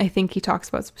 I think he talks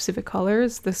about specific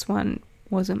colors. This one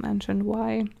wasn't mentioned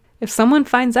why. If someone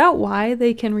finds out why,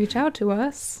 they can reach out to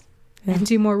us and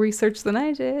do more research than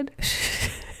I did.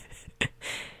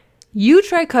 You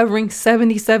try covering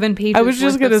 77 pages. I was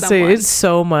just going to say, it's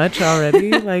so much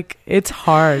already. Like, it's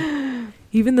hard.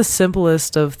 Even the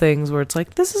simplest of things where it's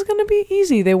like, this is going to be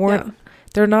easy. They weren't,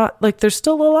 they're not, like, they're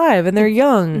still alive and they're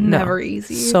young. Never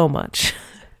easy. So much.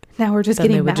 Now we're just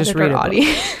getting mad at our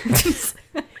audience.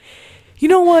 You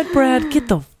know what, Brad? Get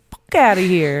the fuck out of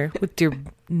here with your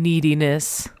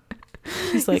neediness.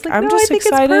 He's like I'm just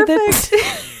excited that...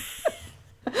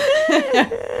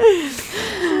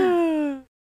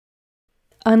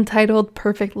 Untitled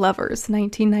Perfect Lovers,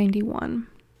 1991.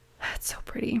 That's so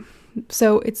pretty.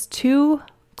 So it's two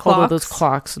clocks. Although those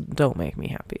clocks don't make me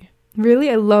happy. Really?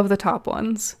 I love the top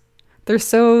ones. They're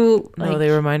so... like, they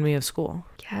remind me of school.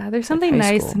 Yeah, there's something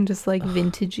nice and just like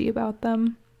vintagey about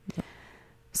them.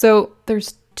 So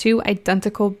there's two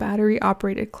identical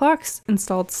battery-operated clocks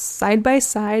installed side by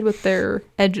side with their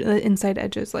inside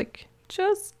edges like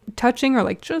just touching or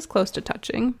like just close to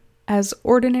touching. As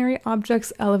ordinary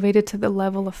objects elevated to the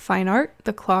level of fine art,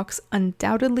 the clocks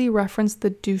undoubtedly reference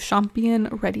the Duchampian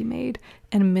ready-made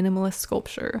and minimalist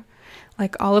sculpture.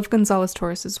 Like all of González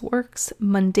Torres' works,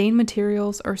 mundane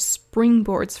materials are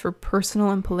springboards for personal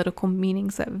and political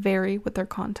meanings that vary with their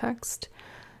context.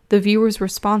 The viewer's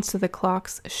response to the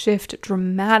clocks shift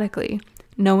dramatically,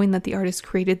 knowing that the artist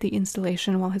created the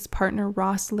installation while his partner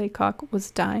Ross Laycock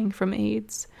was dying from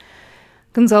AIDS.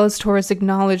 González Torres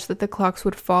acknowledged that the clocks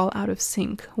would fall out of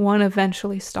sync, one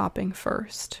eventually stopping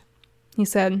first. He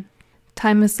said,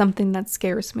 "Time is something that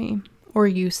scares me, or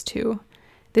used to.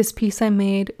 This piece I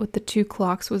made with the two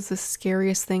clocks was the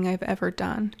scariest thing I've ever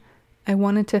done. I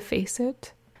wanted to face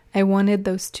it. I wanted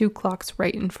those two clocks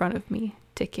right in front of me,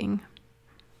 ticking."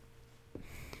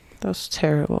 That's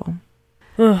terrible.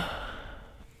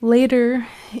 Later,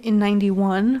 in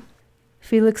 91,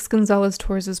 Felix Gonzalez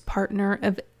Torres' partner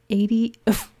of 80...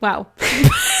 Wow.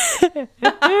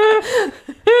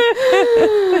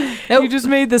 You just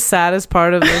made the saddest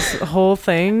part of this whole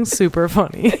thing super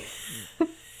funny.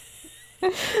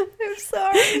 I'm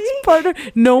sorry.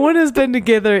 No one has been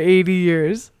together 80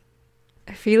 years.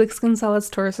 Felix Gonzalez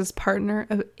Torres' partner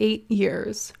of 8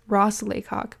 years, Ross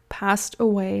Laycock, passed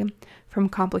away from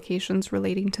complications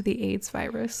relating to the AIDS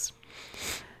virus.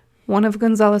 One of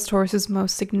Gonzalez Torres'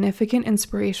 most significant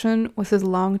inspiration was his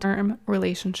long-term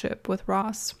relationship with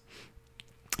Ross.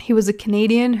 He was a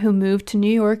Canadian who moved to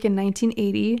New York in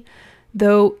 1980,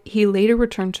 though he later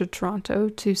returned to Toronto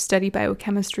to study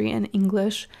biochemistry and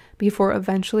English before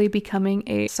eventually becoming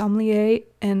a sommelier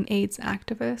and AIDS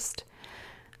activist.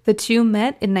 The two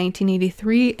met in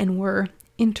 1983 and were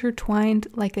intertwined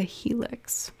like a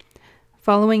helix.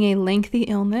 Following a lengthy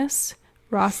illness,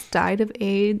 Ross died of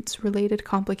AIDS-related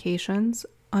complications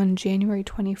on January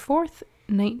 24th,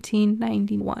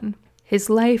 1991. His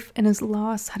life and his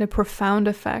loss had a profound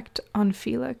effect on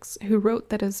Felix, who wrote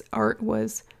that his art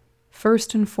was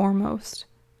first and foremost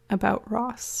about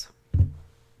Ross.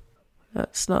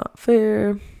 That's not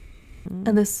fair.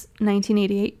 And this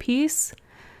 1988 piece,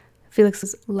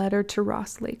 Felix's letter to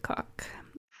Ross Laycock.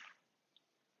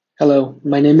 Hello,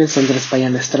 my name is Andres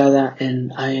Payan Estrada,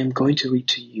 and I am going to read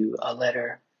to you a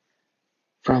letter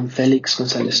from Felix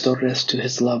Gonzalez Torres to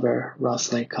his lover,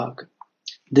 Ross Laycock.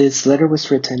 This letter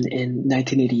was written in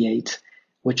 1988,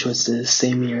 which was the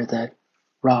same year that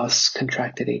Ross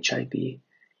contracted HIV.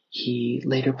 He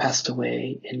later passed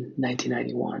away in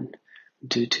 1991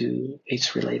 due to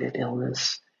AIDS-related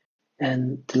illness.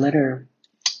 And the letter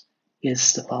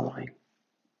is the following.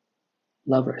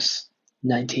 Lovers,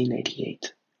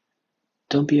 1988.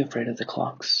 Don't be afraid of the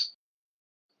clocks.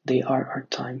 They are our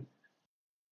time.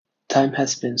 Time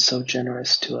has been so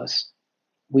generous to us.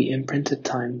 We imprinted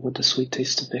time with the sweet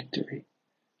taste of victory.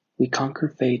 We conquer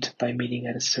fate by meeting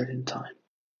at a certain time,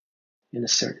 in a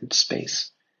certain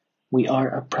space. We are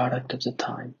a product of the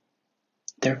time.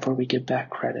 Therefore we give back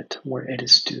credit where it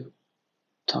is due.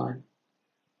 Time.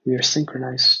 We are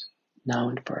synchronized now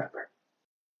and forever.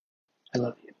 I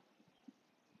love you.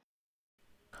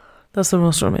 That's the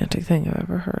most romantic thing I've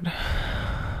ever heard.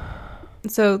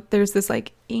 So there's this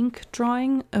like ink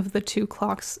drawing of the two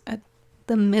clocks at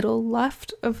the middle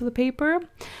left of the paper.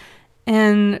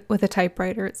 And with a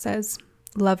typewriter it says,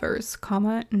 Lovers,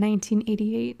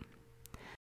 1988.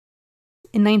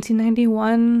 In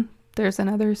 1991, there's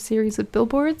another series of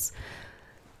billboards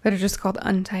that are just called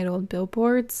Untitled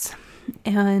Billboards.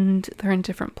 And they're in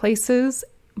different places,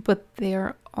 but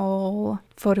they're all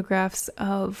photographs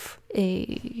of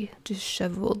a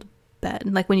disheveled bed.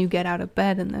 Like when you get out of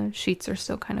bed and the sheets are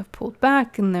still kind of pulled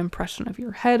back and the impression of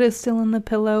your head is still in the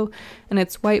pillow. And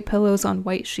it's white pillows on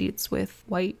white sheets with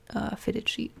white fitted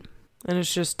sheet. And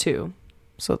it's just two.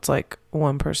 So it's like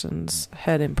one person's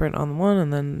head imprint on one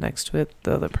and then next to it,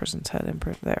 the other person's head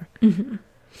imprint there. Mm-hmm.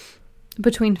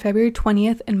 Between February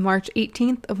 20th and March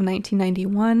 18th of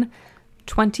 1991,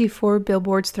 24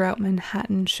 billboards throughout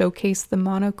Manhattan showcased the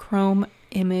monochrome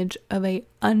image of a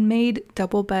unmade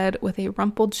double bed with a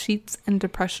rumpled sheets and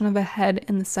depression of a head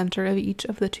in the center of each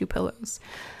of the two pillows.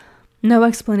 No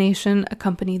explanation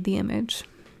accompanied the image.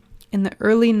 In the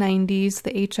early 90s,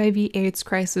 the HIV/AIDS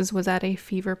crisis was at a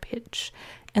fever pitch,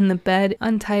 and the bed,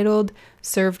 untitled,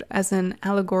 served as an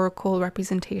allegorical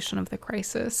representation of the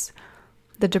crisis.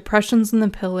 The depressions in the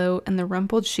pillow and the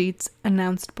rumpled sheets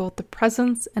announced both the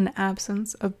presence and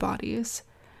absence of bodies.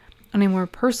 On a more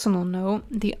personal note,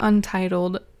 the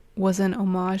Untitled was an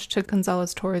homage to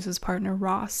Gonzalez Torres' partner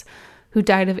Ross, who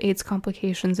died of AIDS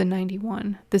complications in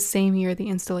 91, the same year the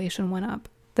installation went up.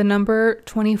 The number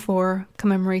 24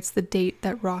 commemorates the date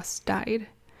that Ross died.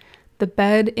 The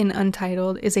bed in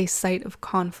Untitled is a site of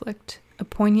conflict, a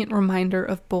poignant reminder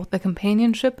of both the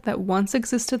companionship that once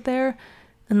existed there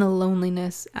and the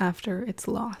loneliness after its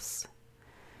loss.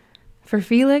 For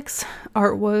Felix,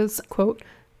 art was, quote,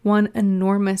 one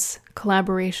enormous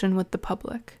collaboration with the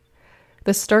public.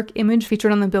 The stark image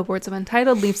featured on the billboards of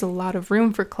Untitled leaves a lot of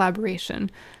room for collaboration,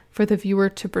 for the viewer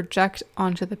to project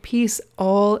onto the piece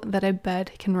all that a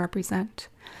bed can represent.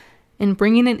 In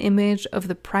bringing an image of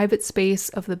the private space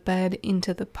of the bed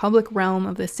into the public realm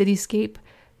of the cityscape,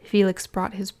 Felix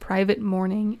brought his private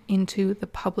mourning into the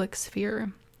public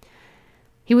sphere.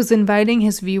 He was inviting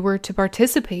his viewer to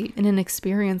participate in an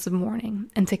experience of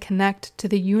mourning and to connect to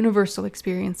the universal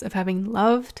experience of having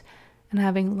loved and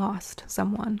having lost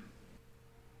someone.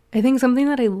 I think something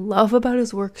that I love about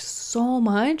his work so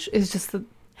much is just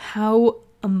how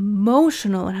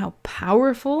emotional and how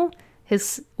powerful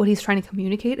what he's trying to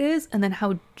communicate is, and then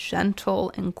how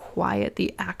gentle and quiet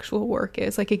the actual work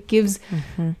is. Like, it gives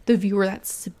the viewer that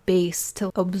space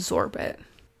to absorb it.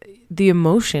 The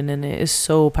emotion in it is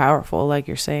so powerful, like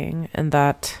you're saying, and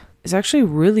that is actually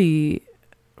really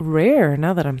rare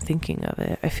now that I'm thinking of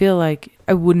it. I feel like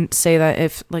I wouldn't say that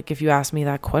if you asked me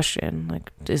that question,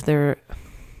 like, is there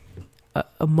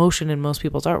emotion in most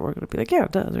people's artwork? I'd be like, yeah,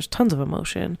 there's tons of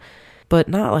emotion, but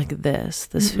not like this.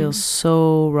 This feels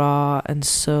so raw, and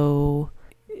so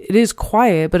it is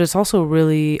quiet, but it's also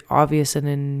really obvious and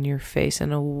in your face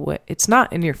in a way. It's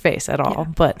not in your face at all,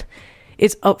 but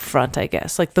it's upfront, I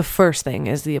guess. Like, the first thing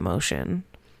is the emotion.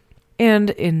 And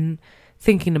in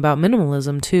thinking about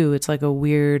minimalism too, it's like a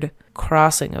weird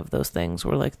crossing of those things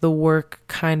where, like, the work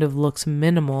kind of looks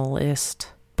minimalist,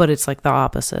 but it's like the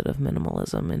opposite of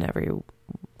minimalism in every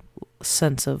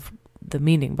sense of the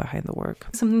meaning behind the work.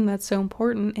 Something that's so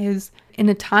important is, in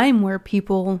a time where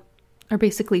people are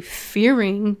basically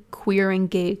fearing queer and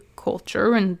gay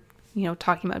culture and, you know,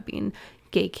 talking about being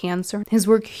gay cancer, his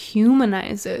work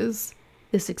humanizes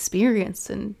this experience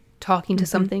and talking to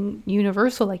something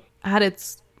universal. Like,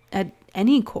 at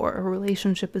any core, a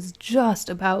relationship is just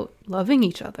about loving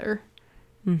each other.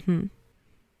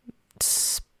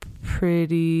 It's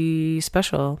pretty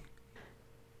special.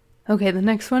 Okay, the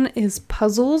next one is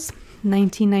Puzzles,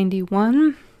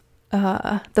 1991.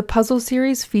 The Puzzle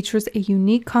series features a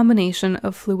unique combination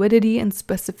of fluidity and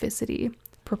specificity,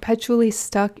 perpetually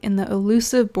stuck in the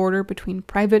elusive border between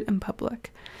private and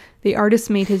public. The artist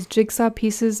made his jigsaw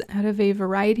pieces out of a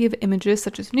variety of images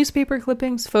such as newspaper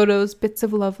clippings, photos, bits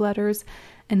of love letters,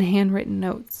 and handwritten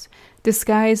notes,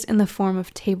 disguised in the form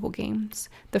of table games.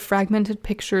 The fragmented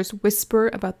pictures whisper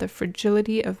about the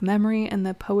fragility of memory and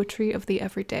the poetry of the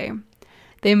everyday.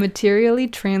 They materially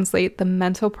translate the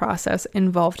mental process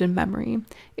involved in memory,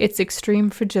 its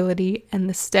extreme fragility, and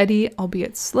the steady,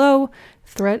 albeit slow,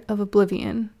 threat of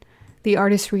oblivion. The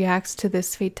artist reacts to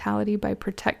this fatality by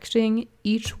protecting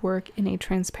each work in a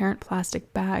transparent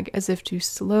plastic bag as if to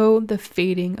slow the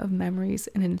fading of memories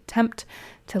in an attempt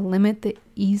to limit the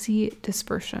easy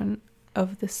dispersion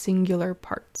of the singular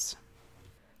parts.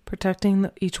 Protecting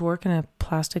each work in a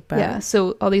plastic bag? Yeah,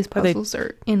 so all these puzzles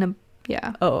are in a...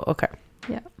 Yeah. Oh, okay.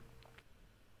 Yeah.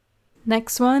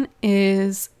 Next one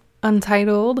is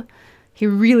Untitled. He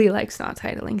really likes not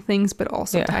titling things, but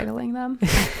also titling them.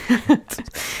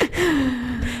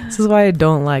 This is why I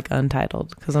don't like Untitled,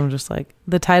 because I'm just like,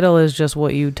 the title is just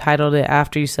what you titled it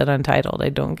after you said Untitled. I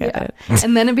don't get it.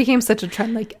 And then it became such a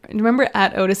trend. Like, remember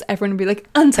at Otis, everyone would be like,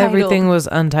 Untitled. Everything was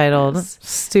Untitled. Yes.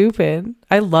 Stupid.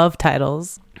 I love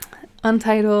titles.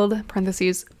 Untitled,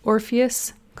 parentheses,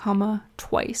 Orpheus,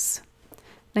 twice.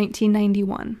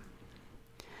 1991.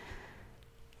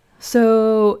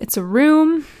 So it's a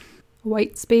room,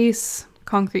 white space,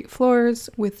 concrete floors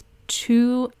with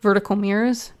 2 vertical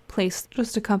mirrors placed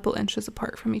just a couple inches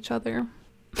apart from each other.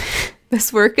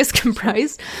 This work is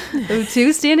comprised of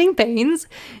 2 standing panes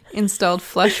installed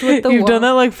flush with the wall. You've done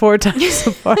that like 4 times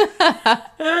so far.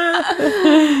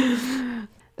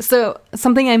 So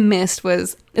something I missed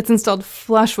was it's installed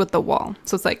flush with the wall.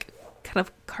 So it's like kind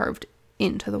of carved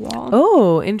into the wall.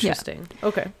 Oh, interesting. Yeah.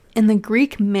 Okay. In the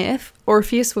Greek myth,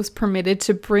 Orpheus was permitted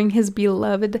to bring his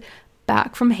beloved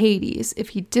back from Hades if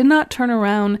he did not turn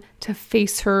around to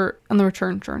face her on the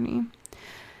return journey.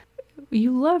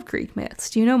 You love Greek myths.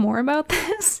 Do you know more about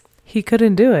this? He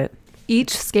couldn't do it.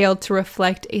 Each scaled to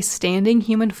reflect a standing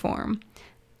human form,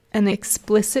 an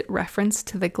explicit reference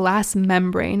to the glass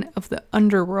membrane of the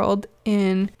underworld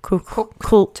in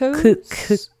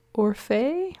Cocteau's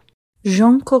Orphée?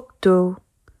 Jean Cocteau,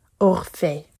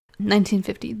 Orphée.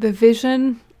 1950. The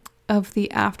vision of the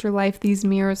afterlife these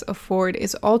mirrors afford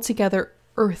is altogether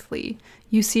earthly.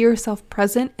 You see yourself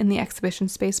present in the exhibition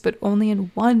space, but only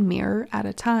in one mirror at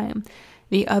a time.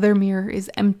 The other mirror is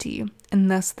empty,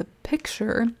 and thus the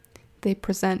picture they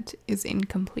present is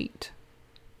incomplete.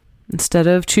 Instead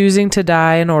of choosing to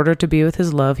die in order to be with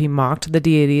his love, he mocked the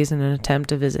deities in an attempt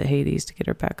to visit Hades to get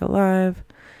her back alive.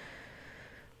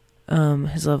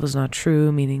 His love was not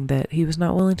true, meaning that he was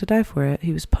not willing to die for it.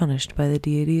 He was punished by the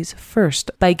deities first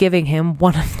by giving him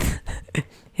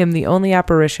him the only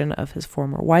apparition of his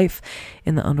former wife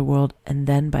in the underworld, and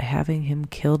then by having him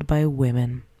killed by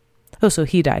women. Oh, so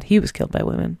he died. He was killed by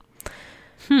women.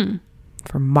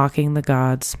 For mocking the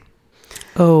gods.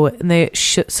 Oh, and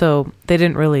so they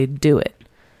didn't really do it.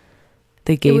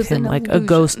 They gave him like a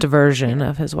ghost version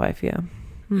of his wife, yeah.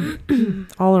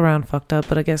 All around fucked up,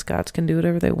 but I guess gods can do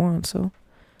whatever they want, so.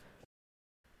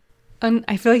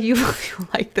 I feel like you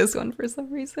like this one for some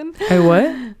reason. Hey,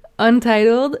 what?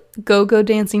 Untitled Go-Go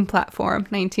Dancing Platform,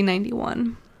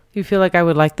 1991. You feel like I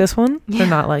would like this one or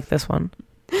not like this one?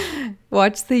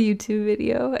 Watch the YouTube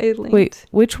video I linked. Wait,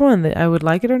 which one? That I would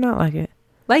like it or not like it?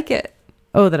 Like it.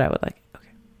 Oh, that I would like it. Okay.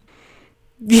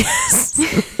 Yes.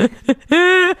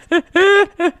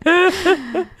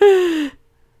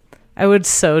 I would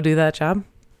so do that job.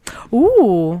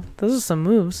 Ooh, those are some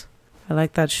moves. I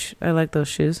like that. I like those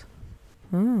shoes.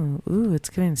 Ooh, it's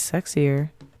getting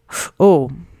sexier.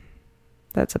 Oh,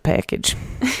 that's a package.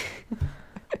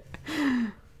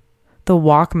 The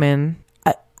Walkman.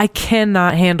 I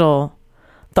cannot handle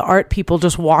the art people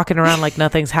just walking around like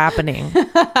nothing's happening.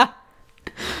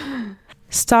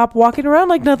 Stop walking around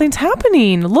like nothing's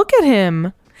happening. Look at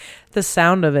him. The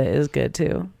sound of it is good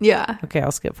too. Yeah. Okay,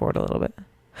 I'll skip forward a little bit.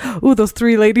 Ooh, those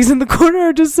three ladies in the corner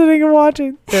are just sitting and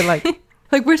watching. They're like,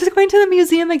 like, we're just going to the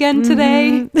museum again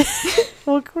today.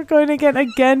 Well, we're going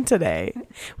again today.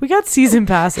 We got season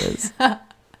passes. That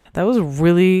was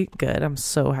really good. I'm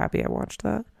so happy I watched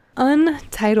that.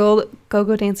 Untitled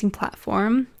Go-Go Dancing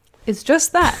Platform is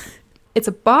just that. It's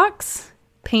a box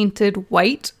painted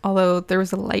white, although there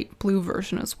was a light blue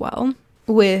version as well,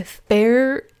 with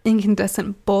bare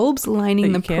incandescent bulbs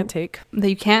lining that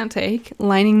you can't take,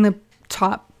 lining the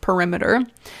top perimeter.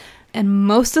 And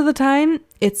most of the time,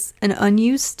 it's an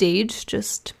unused stage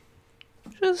just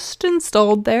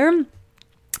installed there,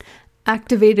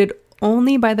 activated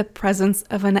only by the presence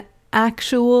of an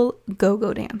actual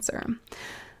go-go dancer.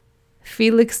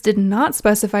 Felix did not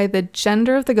specify the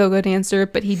gender of the go-go dancer,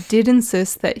 but he did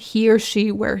insist that he or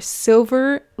she wear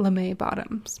silver lame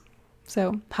bottoms.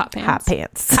 So, hot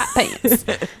pants. Hot pants.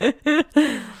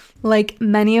 Like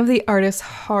many of the artist's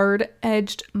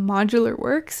hard-edged modular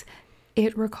works,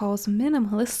 it recalls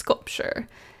minimalist sculpture.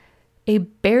 A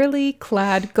barely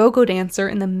clad go-go dancer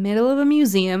in the middle of a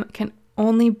museum can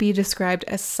only be described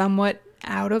as somewhat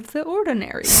out of the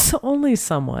ordinary. Only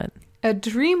somewhat. A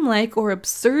dreamlike or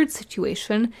absurd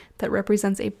situation that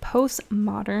represents a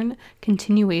postmodern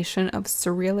continuation of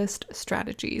surrealist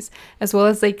strategies, as well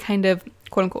as a kind of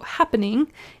quote-unquote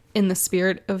happening in the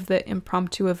spirit of the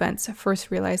impromptu events first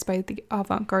realized by the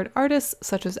avant-garde artists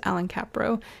such as Alan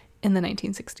Capro in the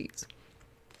 1960s.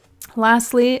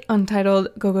 Lastly, Untitled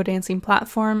Go-Go Dancing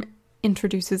Platform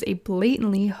introduces a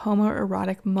blatantly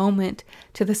homoerotic moment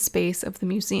to the space of the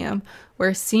museum,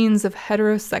 where scenes of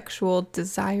heterosexual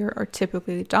desire are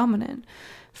typically dominant.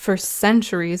 For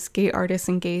centuries, gay artists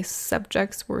and gay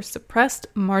subjects were suppressed,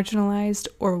 marginalized,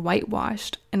 or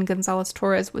whitewashed, and González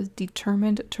Torres was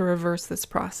determined to reverse this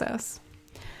process.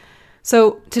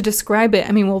 So, to describe it,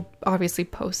 I mean, we'll obviously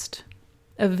post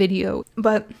a video,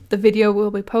 but the video we'll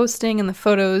be posting and the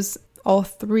photos, all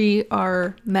three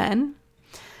are men.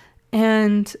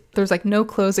 And there's like no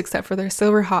clothes except for their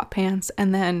silver hot pants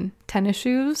and then tennis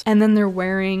shoes. And then they're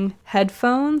wearing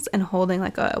headphones and holding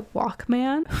like a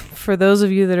Walkman. For those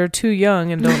of you that are too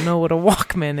young and don't know what a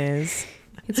Walkman is.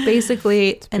 It's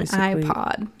basically an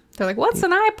iPod. They're like, what's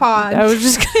an iPod? I was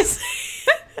just going to say,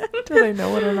 do they know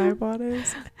what an iPod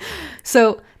is?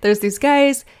 So there's these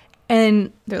guys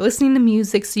and they're listening to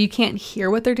music. So you can't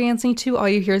hear what they're dancing to. All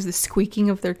you hear is the squeaking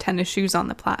of their tennis shoes on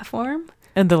the platform.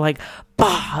 And they're like,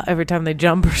 bah, every time they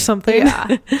jump or something.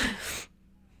 Yeah.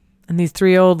 And these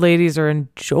three old ladies are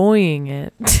enjoying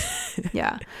it.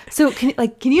 Yeah. So can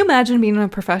you imagine being a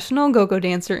professional go-go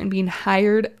dancer and being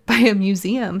hired by a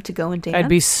museum to go and dance? I'd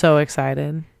be so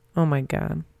excited. Oh my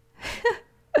God.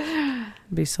 It'd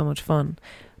be so much fun.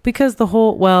 Because I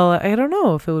don't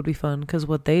know if it would be fun, because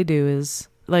what they do is,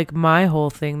 like, my whole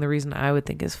thing, the reason I would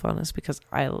think is fun is because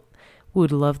I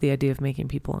would love the idea of making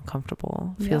people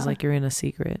uncomfortable. Feels like you're in a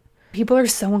secret. People are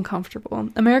so uncomfortable.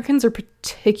 Americans are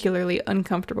particularly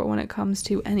uncomfortable when it comes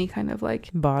to any kind of like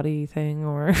body thing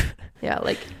or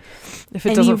like if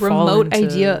it any doesn't fall remote into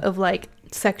idea of like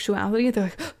sexuality. They're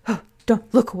like, oh,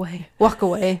 don't look away, walk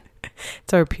away.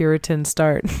 It's our Puritan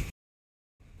start.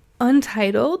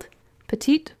 Untitled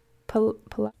Petite Palais,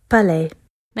 Palais.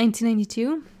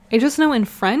 1992. I just know in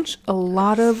French a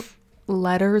lot of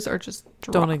letters are just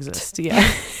dropped. Don't exist. Yeah.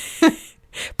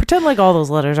 Pretend like all those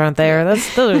letters aren't there.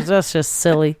 That's just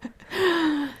silly.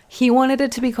 He wanted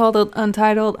it to be called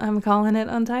Untitled. I'm calling it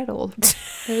Untitled.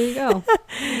 There you go.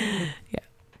 Yeah.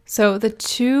 So the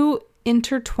two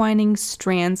intertwining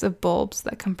strands of bulbs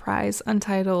that comprise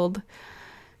Untitled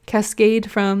cascade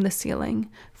from the ceiling,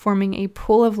 forming a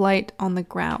pool of light on the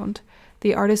ground.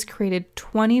 The artist created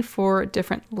 24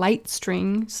 different light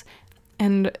strings,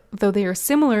 and though they are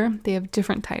similar, they have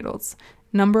different titles,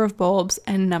 number of bulbs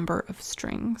and number of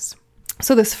strings.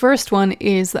 So this first one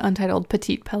is the Untitled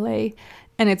Petite Palais,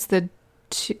 and it's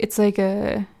like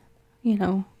a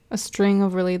string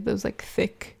of really those like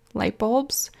thick light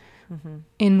bulbs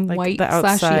in like white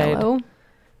 / yellow.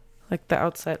 Like the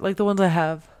outside, like the ones I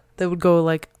have that would go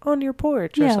like on your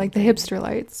porch. Or Yeah, like the something. hipster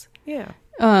lights. Yeah.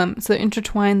 So they're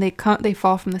intertwined, they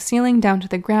fall from the ceiling down to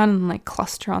the ground and like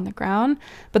cluster on the ground.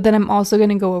 But then I'm also going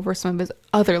to go over some of his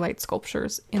other light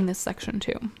sculptures in this section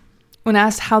too. When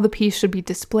asked how the piece should be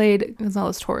displayed,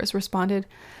 González Torres responded,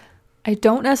 "I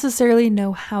don't necessarily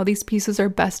know how these pieces are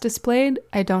best displayed.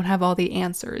 I don't have all the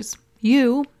answers.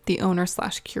 You, the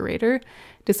owner/curator,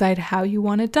 decide how you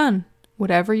want it done.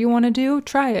 Whatever you want to do,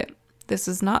 try it. This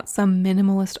is not some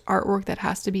minimalist artwork that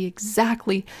has to be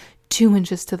exactly 2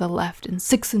 inches to the left and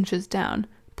 6 inches down.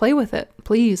 Play with it,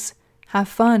 please. Have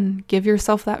fun. Give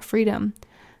yourself that freedom.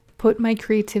 Put my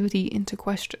creativity into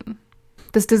question."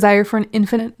 This desire for an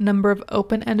infinite number of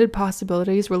open-ended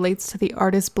possibilities relates to the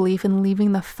artist's belief in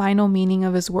leaving the final meaning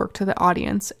of his work to the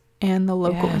audience and the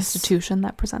local institution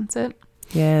that presents it.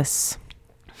 Yes.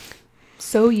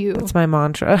 So you. That's my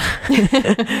mantra.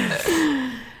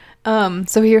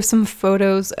 So here's some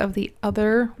photos of the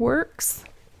other works.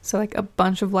 So like a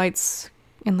bunch of lights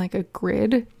in like a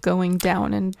grid going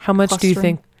down and How much do you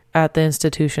clustering. think at the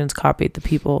institutions copied the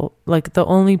people? Like the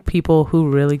only people who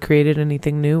really created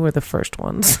anything new were the first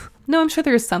ones. No, I'm sure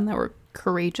there's some that were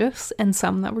courageous and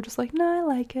some that were just like, no, I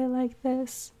like it like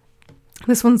this.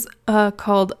 This one's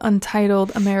called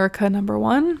Untitled America Number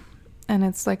 1. And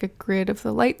it's like a grid of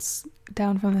the lights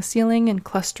down from the ceiling and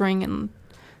clustering in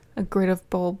a grid of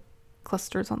bulb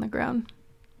clusters on the ground.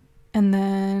 And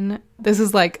then this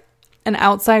is like an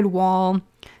outside wall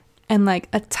and like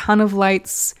a ton of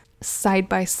lights side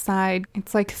by side.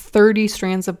 It's like 30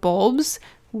 strands of bulbs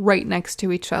right next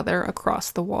to each other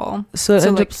across the wall. So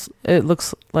like, it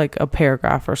looks like a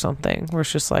paragraph or something where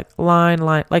it's just like line,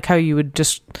 like how you would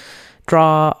just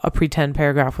draw a pretend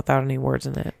paragraph without any words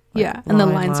in it. Like yeah, and the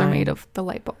line, lines are line. made of the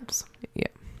light bulbs. Yeah.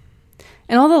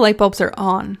 And all the light bulbs are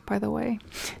on, by the way.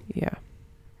 Yeah.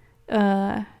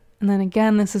 And then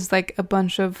again, this is like a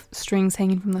bunch of strings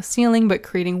hanging from the ceiling, but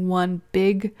creating one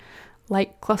big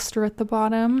light cluster at the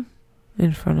bottom.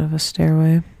 In front of a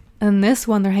stairway. And this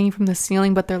one, they're hanging from the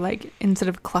ceiling, but they're like, instead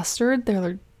of clustered, they're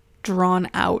like drawn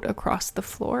out across the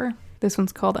floor. This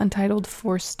one's called Untitled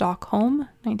for Stockholm,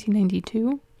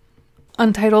 1992.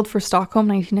 Untitled for Stockholm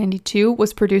 1992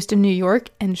 was produced in New York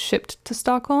and shipped to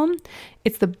Stockholm.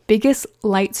 It's the biggest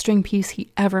light string piece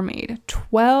he ever made.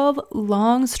 12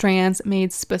 long strands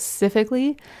made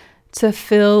specifically to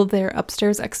fill their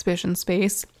upstairs exhibition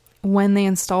space. When they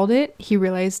installed it, he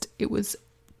realized it was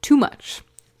too much.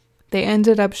 They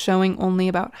ended up showing only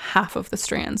about half of the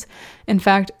strands. In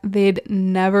fact, they'd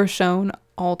never shown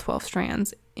all 12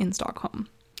 strands in Stockholm.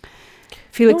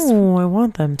 Felix I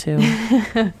want them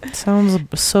to. Sounds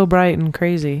so bright and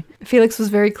crazy. Felix was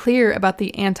very clear about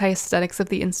the anti-aesthetics of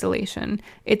the installation.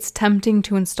 It's tempting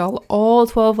to install all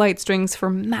 12 light strings for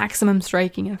maximum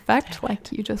striking effect, like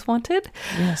you just wanted.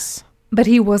 Yes. But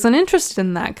he wasn't interested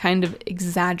in that kind of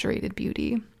exaggerated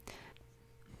beauty.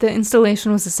 The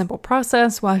installation was a simple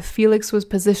process. While Felix was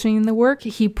positioning the work,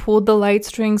 he pulled the light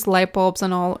strings, light bulbs,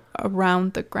 and all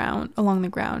along the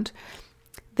ground.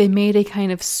 They made a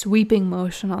kind of sweeping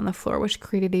motion on the floor, which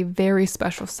created a very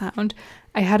special sound.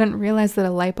 I hadn't realized that a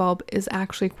light bulb is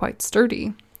actually quite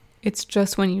sturdy. It's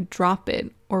just when you drop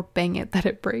it or bang it that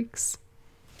it breaks.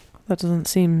 That doesn't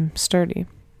seem sturdy.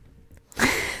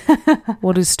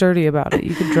 What is sturdy about it?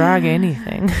 You could drag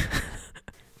anything.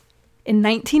 In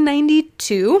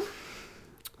 1992,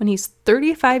 when he's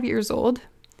 35 years old,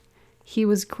 he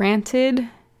was granted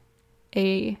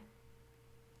a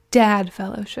DAAD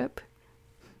fellowship.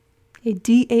 A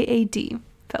DAAD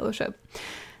fellowship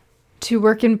to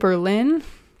work in Berlin,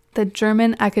 the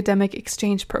German Academic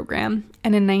Exchange Program,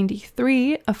 and in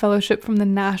 93, a fellowship from the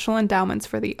National Endowments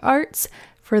for the Arts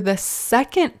for the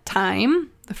second time.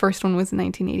 The first one was in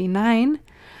 1989.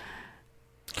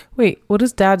 Wait, what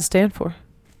does DAAD stand for?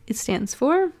 It stands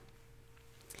for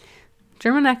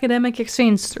German Academic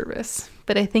Exchange Service,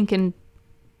 but I think in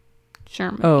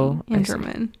German. Oh, in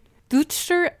German.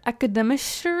 Deutscher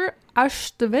Akademischer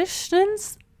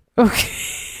Austauschdienst. Okay.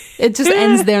 It just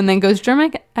ends there and then goes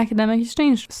German Academic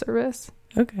Exchange Service.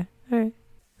 Okay. All right.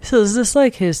 So is this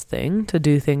like his thing to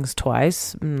do things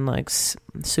twice and like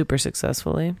super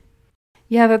successfully?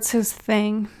 Yeah, that's his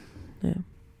thing. Yeah.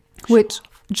 Which,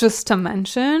 just to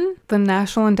mention, the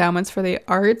National Endowments for the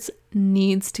Arts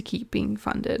needs to keep being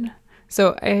funded.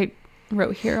 So I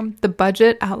wrote here, the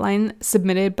budget outline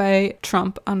submitted by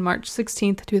Trump on March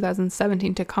 16th,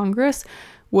 2017 to Congress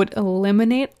would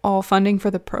eliminate all funding for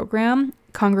the program.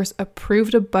 Congress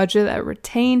approved a budget that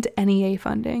retained NEA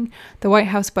funding. The White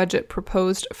House budget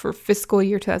proposed for fiscal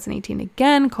year 2018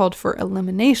 again called for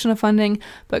elimination of funding,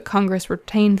 but Congress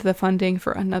retained the funding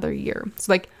for another year.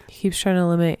 So like He keeps trying to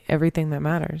eliminate everything that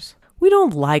matters. We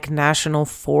don't like national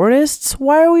forests.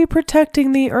 Why are we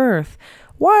protecting the earth?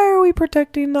 Why are we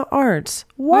protecting the arts?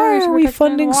 Why are we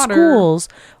funding schools?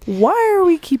 Why are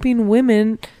we keeping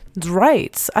women's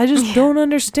rights? I just don't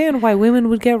understand why women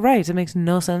would get rights. It makes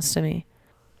no sense to me.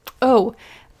 Oh,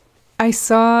 I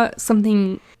saw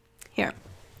something here.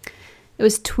 It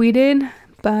was tweeted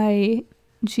by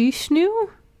Jishnu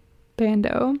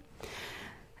Bando.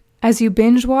 As you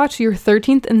binge watch your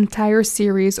 13th entire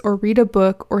series or read a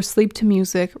book or sleep to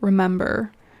music,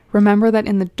 remember that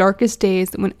in the darkest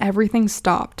days when everything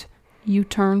stopped, you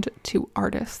turned to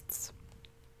artists.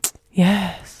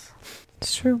 Yes,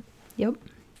 it's true. Yep.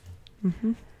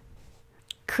 Mm-hmm.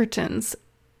 Curtains,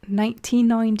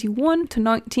 1991 to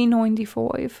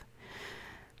 1995.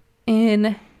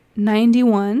 In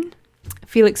 91,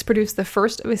 Felix produced the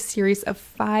first of a series of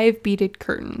 5 beaded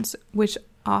curtains, which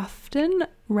often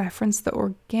reference the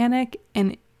organic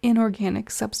and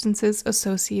inorganic substances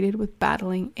associated with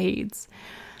battling AIDS.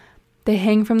 They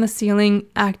hang from the ceiling,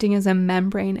 acting as a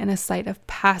membrane and a site of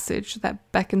passage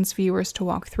that beckons viewers to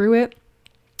walk through it.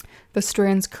 The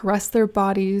strands caress their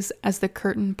bodies as the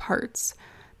curtain parts.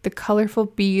 The colorful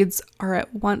beads are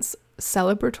at once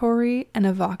celebratory and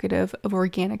evocative of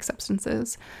organic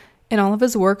substances. In all of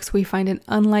his works, we find an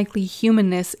unlikely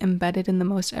humanness embedded in the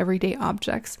most everyday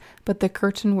objects, but the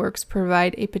curtain works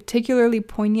provide a particularly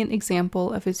poignant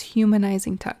example of his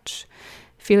humanizing touch.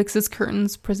 Felix's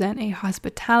curtains present a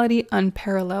hospitality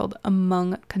unparalleled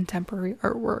among contemporary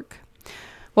artwork.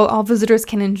 While all visitors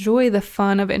can enjoy the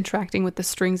fun of interacting with the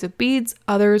strings of beads,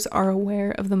 others are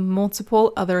aware of the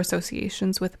multiple other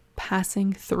associations with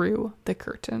passing through the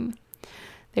curtain.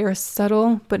 They are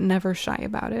subtle but never shy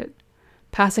about it.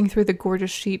 Passing through the gorgeous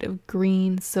sheet of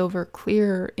green, silver,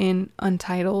 clear in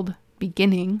Untitled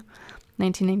Beginning,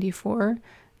 1994,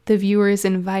 the viewer is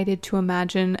invited to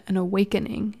imagine an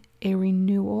awakening, a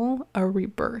renewal, a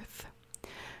rebirth.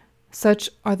 Such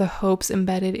are the hopes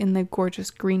embedded in the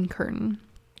gorgeous green curtain.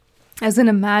 As an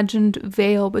imagined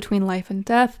veil between life and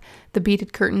death, the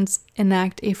beaded curtains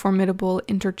enact a formidable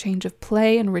interchange of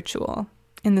play and ritual.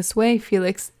 In this way,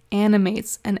 Felix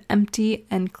animates an empty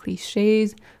and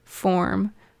cliché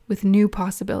form with new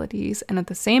possibilities and at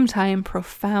the same time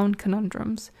profound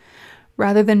conundrums.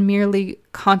 Rather than merely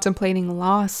contemplating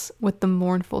loss with the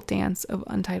mournful dance of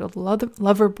Untitled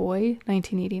Loverboy,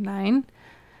 1989,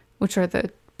 which are the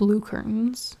blue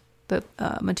curtains, the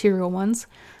material ones,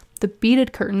 the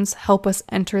beaded curtains help us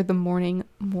enter the morning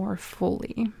more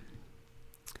fully.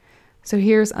 So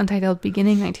here's Untitled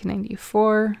Beginning,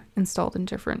 1994, installed in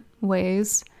different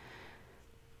ways.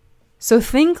 So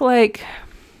think like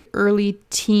early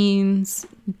teens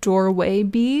doorway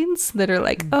beads that are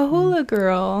like a hula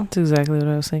girl. That's exactly what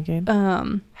I was thinking.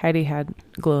 Heidi had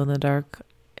glow-in-the-dark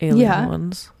alien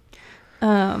ones.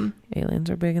 Aliens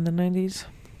are big in the 90s.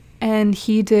 And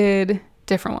he did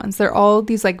different ones. They're all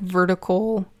these like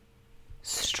vertical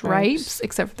stripes,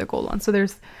 except for the gold one. So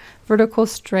there's vertical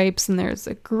stripes and there's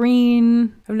a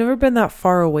green. I've never been that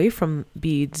far away from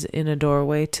beads in a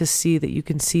doorway to see that you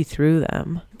can see through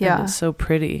them. Yeah. And it's so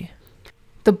pretty.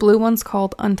 The blue one's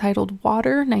called Untitled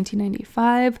Water,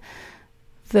 1995.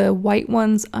 The white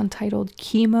one's Untitled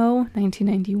Chemo,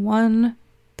 1991.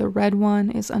 The red one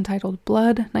is Untitled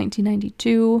Blood,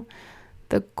 1992.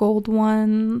 The gold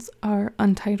ones are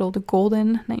Untitled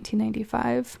Golden,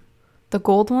 1995. The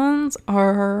gold ones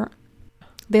are...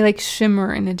 they like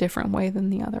shimmer in a different way than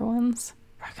the other ones.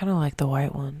 I kind of like the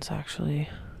white ones, actually.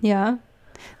 Yeah.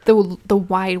 The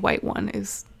wide white one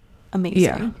is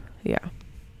amazing. Yeah.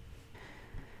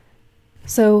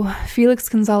 So Felix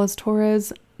Gonzalez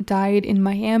Torres died in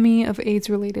Miami of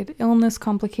AIDS-related illness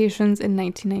complications in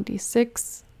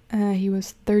 1996. He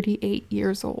was 38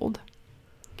 years old.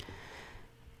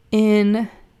 In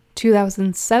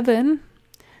 2007...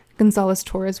 Gonzalez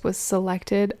Torres was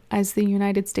selected as the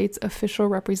United States official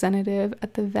representative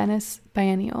at the Venice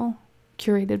Biennial,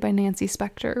 curated by Nancy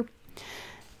Spector.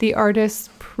 The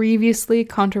artist's previously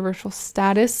controversial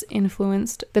status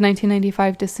influenced the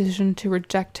 1995 decision to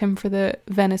reject him for the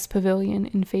Venice Pavilion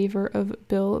in favor of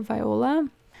Bill Viola.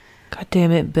 God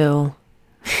damn it, Bill.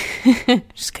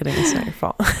 Just kidding, it's not your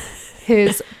fault.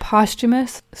 His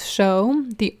posthumous show,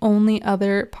 the only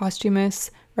other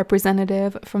posthumous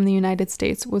representative from the United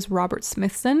States, was Robert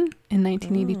Smithson in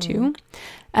 1982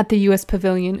 at the U.S.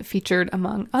 Pavilion, featured,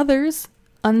 among others,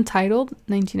 Untitled,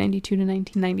 1992 to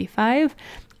 1995,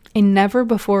 a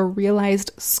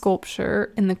never-before-realized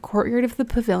sculpture in the courtyard of the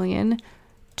pavilion,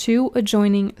 2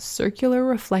 adjoining circular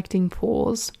reflecting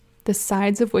pools, the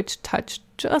sides of which touch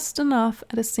just enough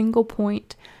at a single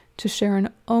point to share an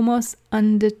almost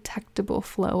undetectable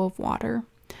flow of water.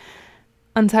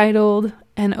 Untitled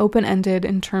and open-ended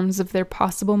in terms of their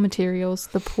possible materials,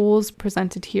 the pools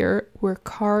presented here were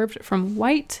carved from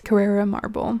white Carrara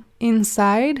marble.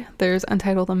 Inside, there's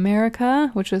Untitled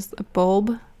America, which is a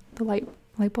bulb, the light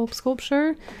bulb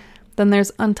sculpture. Then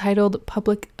there's Untitled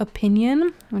Public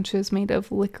Opinion, which is made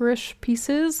of licorice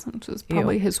pieces, which is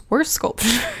probably his worst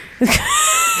sculpture.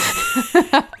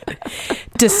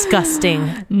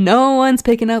 Disgusting. No one's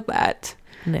picking up that.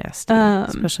 Nasty.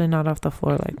 Especially not off the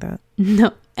floor like that.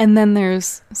 No. And then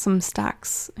there's some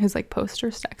stacks, his like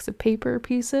poster stacks of paper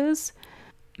pieces.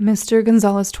 Mr.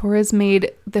 Gonzalez Torres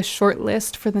made the short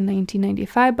list for the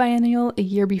 1995 biennial a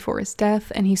year before his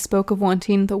death, and he spoke of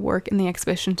wanting the work in the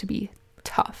exhibition to be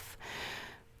tough.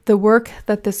 The work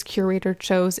that this curator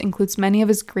chose includes many of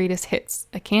his greatest hits: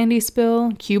 a candy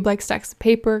spill, cube-like stacks of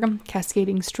paper,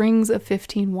 cascading strings of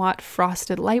 15-watt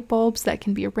frosted light bulbs that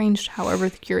can be arranged however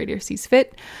the curator sees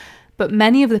fit. But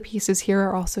many of the pieces here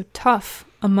are also tough,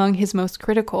 among his most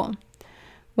critical.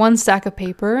 One stack of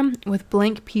paper, with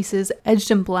blank pieces edged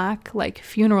in black like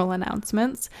funeral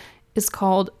announcements, is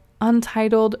called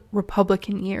Untitled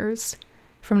Republican Years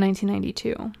from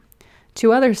 1992.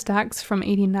 Two other stacks from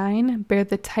 89 bear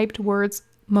the typed words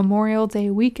Memorial Day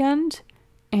Weekend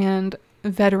and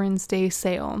Veterans Day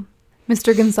Sale.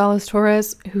 Mr. Gonzalez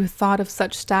Torres, who thought of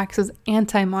such stacks as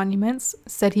anti-monuments,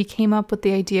 said he came up with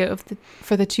the idea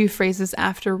for the two phrases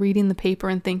after reading the paper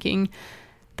and thinking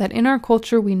that in our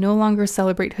culture we no longer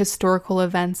celebrate historical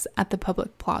events at the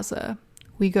public plaza.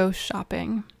 We go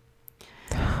shopping.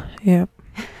 Yep.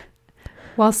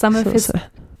 While some of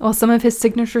his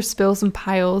signature spills and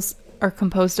piles are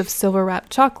composed of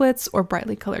silver-wrapped chocolates or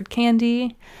brightly colored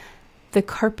candy, the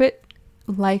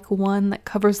carpet-like one that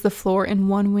covers the floor in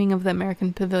one wing of the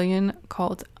American Pavilion,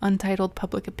 called Untitled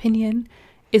Public Opinion,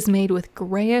 is made with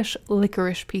grayish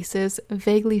licorice pieces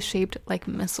vaguely shaped like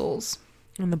missiles.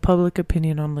 And the public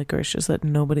opinion on licorice is that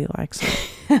nobody likes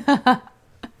it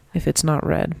if it's not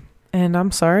red. And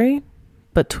I'm sorry,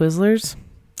 but Twizzlers?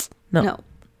 No.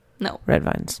 Red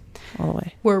Vines, all the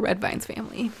way. We're a Red Vines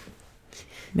family.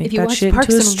 Make if you that watch shit Parks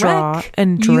into a and straw Rec,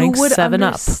 and drink you would 7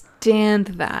 Up. Understand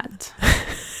that.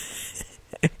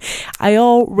 I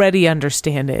already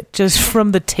understand it just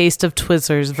from the taste of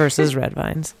Twizzlers versus Red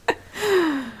Vines.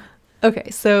 Okay,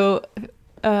 so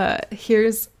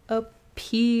here's a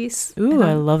piece. Ooh,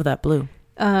 I love that blue.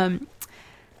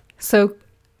 So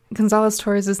Gonzalez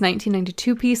Torres'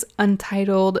 1992 piece,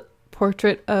 Untitled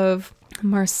Portrait of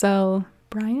Marcel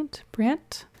Brandt?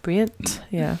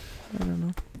 Yeah, I don't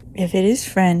know. If it is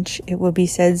French, it will be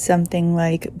said something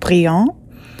like brillant,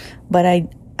 but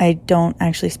I don't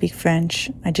actually speak French.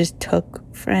 I just took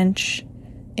French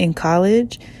in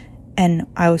college, and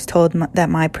I was told that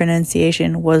my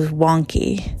pronunciation was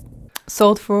wonky.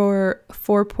 Sold for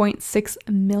 $4.6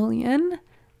 million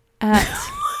at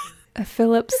a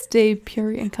Philips de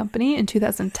Pury and Company in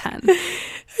 2010.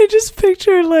 I just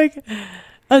pictured like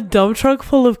a dump truck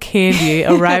full of candy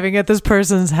arriving at this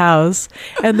person's house,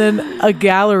 and then a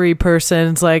gallery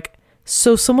person's like,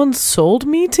 so someone sold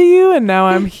me to you and now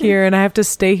I'm here and I have to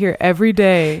stay here every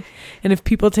day, and if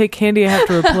people take candy I have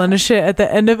to replenish it at the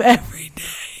end of every day.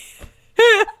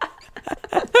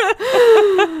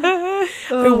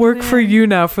 I work for you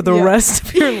now for the rest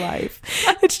of your life.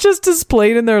 It's just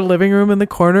displayed in their living room in the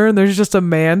corner, and there's just a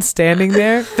man standing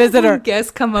there. Visitor.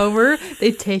 Guests come over,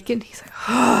 they take it, and he's like,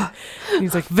 oh.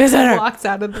 He's like, visitor. Walks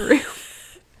out of the room.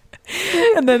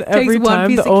 And then every takes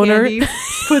time the owner candy,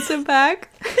 puts it back.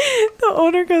 The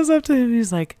owner goes up to him and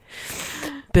he's like,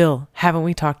 Bill, haven't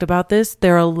we talked about this?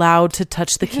 They're allowed to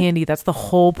touch the candy. That's the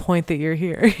whole point that you're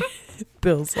here.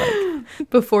 Bill's like,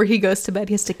 before he goes to bed,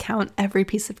 he has to count every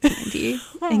piece of candy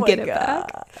and get it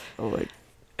back.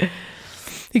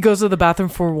 He goes to the bathroom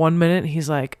for 1 minute. He's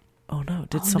like, oh no,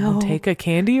 did someone take a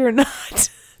candy or not?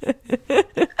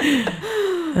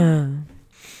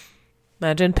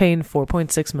 Imagine paying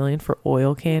 $4.6 million for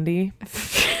oil candy.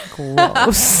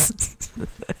 Gross.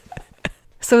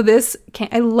 So this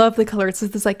I love the color. It's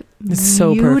this like it's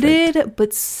muted so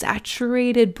but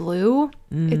saturated blue.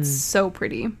 It's so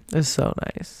pretty. It's so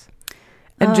nice.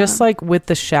 And just like with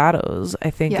the shadows,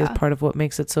 I think is part of what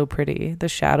makes it so pretty. The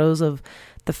shadows of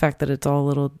the fact that it's all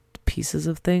little pieces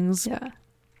of things. Yeah.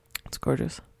 It's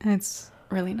gorgeous. It's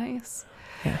really nice.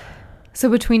 Yeah. So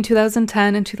between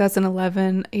 2010 and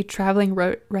 2011, a traveling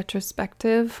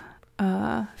retrospective,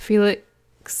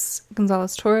 Felix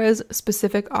Gonzalez Torres,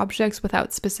 Specific Objects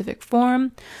Without Specific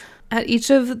Form. At each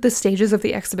of the stages of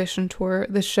the exhibition tour,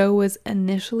 the show was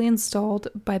initially installed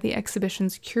by the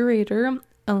exhibition's curator,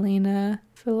 Elena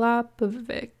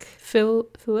Filipovic.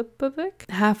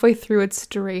 Halfway through its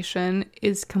duration,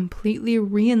 is completely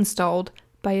reinstalled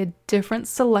by a different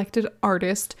selected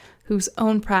artist whose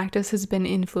own practice has been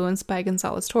influenced by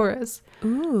González Torres.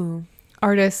 Ooh.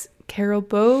 Artists Carol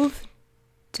Bove,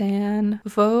 Dan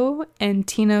Vo, and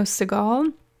Tino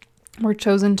Segal were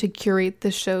chosen to curate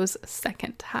the show's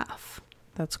second half.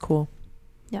 That's cool.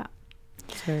 Yeah.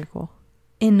 It's very cool.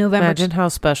 In November... Imagine how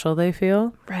special they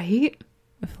feel. Right?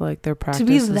 If like their practice To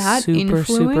be is that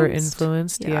super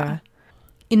influenced. Yeah.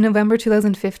 In November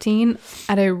 2015,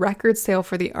 at a record sale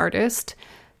for the artist,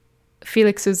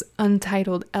 Felix's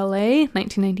Untitled LA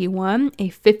 1991, a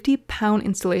 50-pound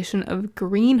installation of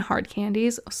green hard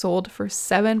candies sold for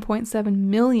 $7.7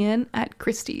 million at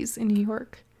Christie's in New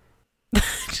York.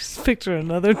 Just picture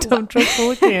another dump truck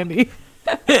full of candy.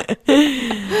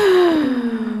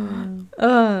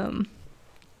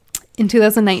 In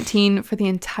 2019, for the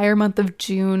entire month of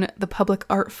June, the Public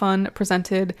Art Fund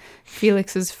presented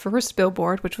Felix's first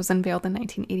billboard, which was unveiled in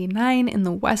 1989 in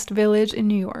the West Village in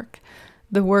New York.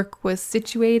 The work was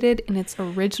situated in its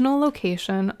original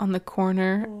location on the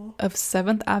corner of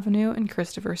 7th Avenue and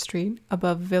Christopher Street,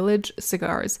 above Village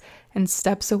Cigars, and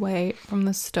steps away from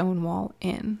the Stonewall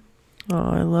Inn.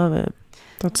 Oh, I love it.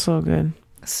 That's so good.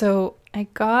 So I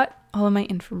got all of my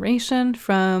information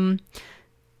from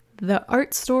The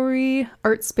Art Story,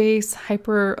 Art Space,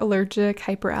 Hyperallergic,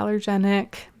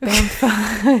 Hyperallergenic,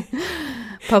 BAMF,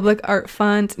 Public Art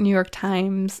Fund, New York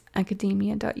Times,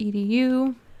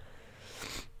 academia.edu,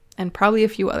 and probably a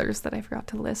few others that I forgot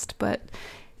to list, but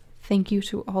thank you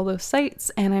to all those sites,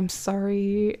 and I'm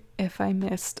sorry if I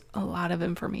missed a lot of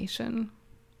information.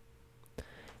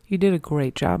 You did a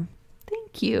great job.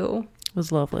 Thank you. It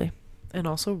was lovely. And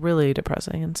also really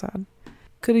depressing and sad.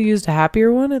 Could have used a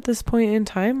happier one at this point in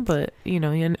time, but, you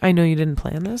know, I know you didn't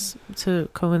plan this to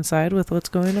coincide with what's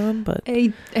going on, but...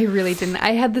 I really didn't.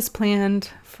 I had this planned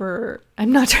for...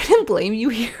 I'm not trying to blame you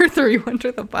here, throw you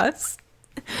under the bus.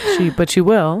 But she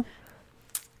will.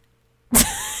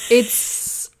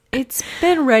 It's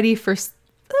been ready for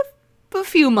a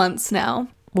few months now.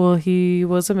 Well, he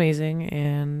was amazing,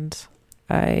 and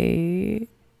I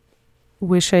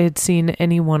wish I had seen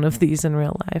any one of these in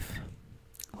real life.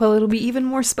 Well, it'll be even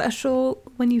more special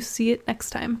when you see it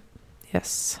next time.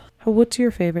 Yes. What's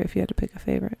your favorite, if you had to pick a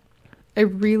favorite? I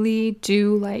really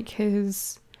do like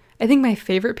his... I think my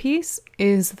favorite piece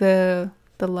is the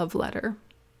love letter.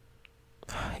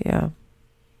 Yeah.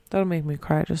 That'll make me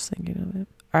cry just thinking of it.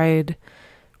 I'd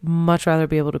much rather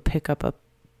be able to pick up a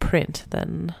print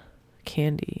than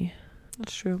candy.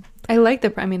 That's true. I like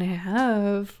the... I mean, I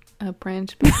have a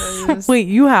print because... Wait,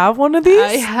 you have one of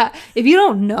these? If you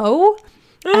don't know...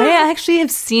 I actually have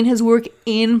seen his work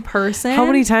in person. How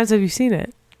many times have you seen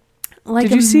it? Like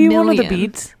Did you see one of the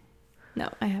beats? No,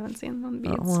 I haven't seen one of the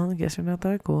beats. Oh, well, I guess you're not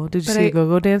that cool. Did you see a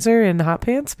go-go dancer in hot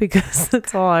pants? Because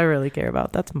that's all I really care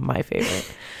about. That's my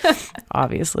favorite.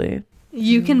 Obviously.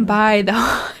 You can buy the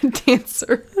hot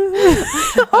dancer.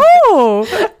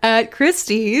 Oh! At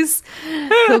Christie's.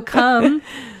 He'll come,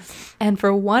 and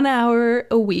for 1 hour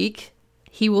a week,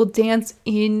 he will dance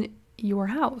in your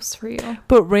house for you.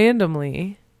 But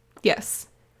randomly. Yes.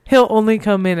 He'll only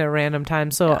come in at random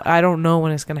times, so yeah. I don't know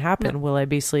when it's going to happen. No. Will I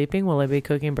be sleeping? Will I be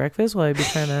cooking breakfast? Will I be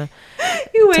trying to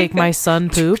take my son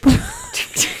poop?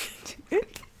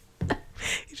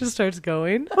 He just starts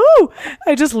going. Oh!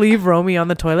 I just leave Romy on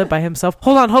the toilet by himself.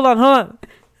 Hold on.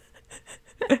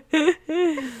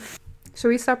 Should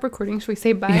we stop recording? Should we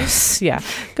say bye? Yes, yeah.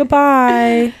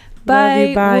 Goodbye.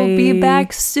 Bye. Bye. We'll be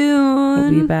back soon.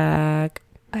 We'll be back.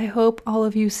 I hope all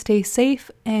of you stay safe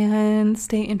and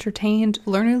stay entertained.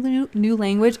 Learn a new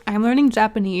language. I'm learning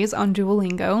Japanese on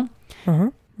Duolingo.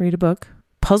 Read a book.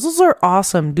 Puzzles are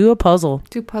awesome. Do a puzzle.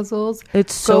 Do puzzles. It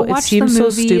seems so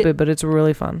stupid, but it's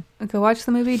really fun. Go watch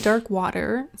the movie Dark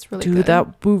Water. It's really good. Dude,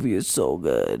 that movie is so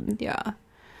good. Yeah.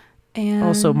 And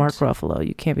also Mark Ruffalo.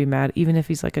 You can't be mad, even if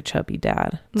he's like a chubby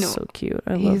dad. So cute.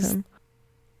 I love him.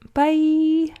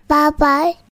 Bye.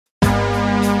 Bye-bye.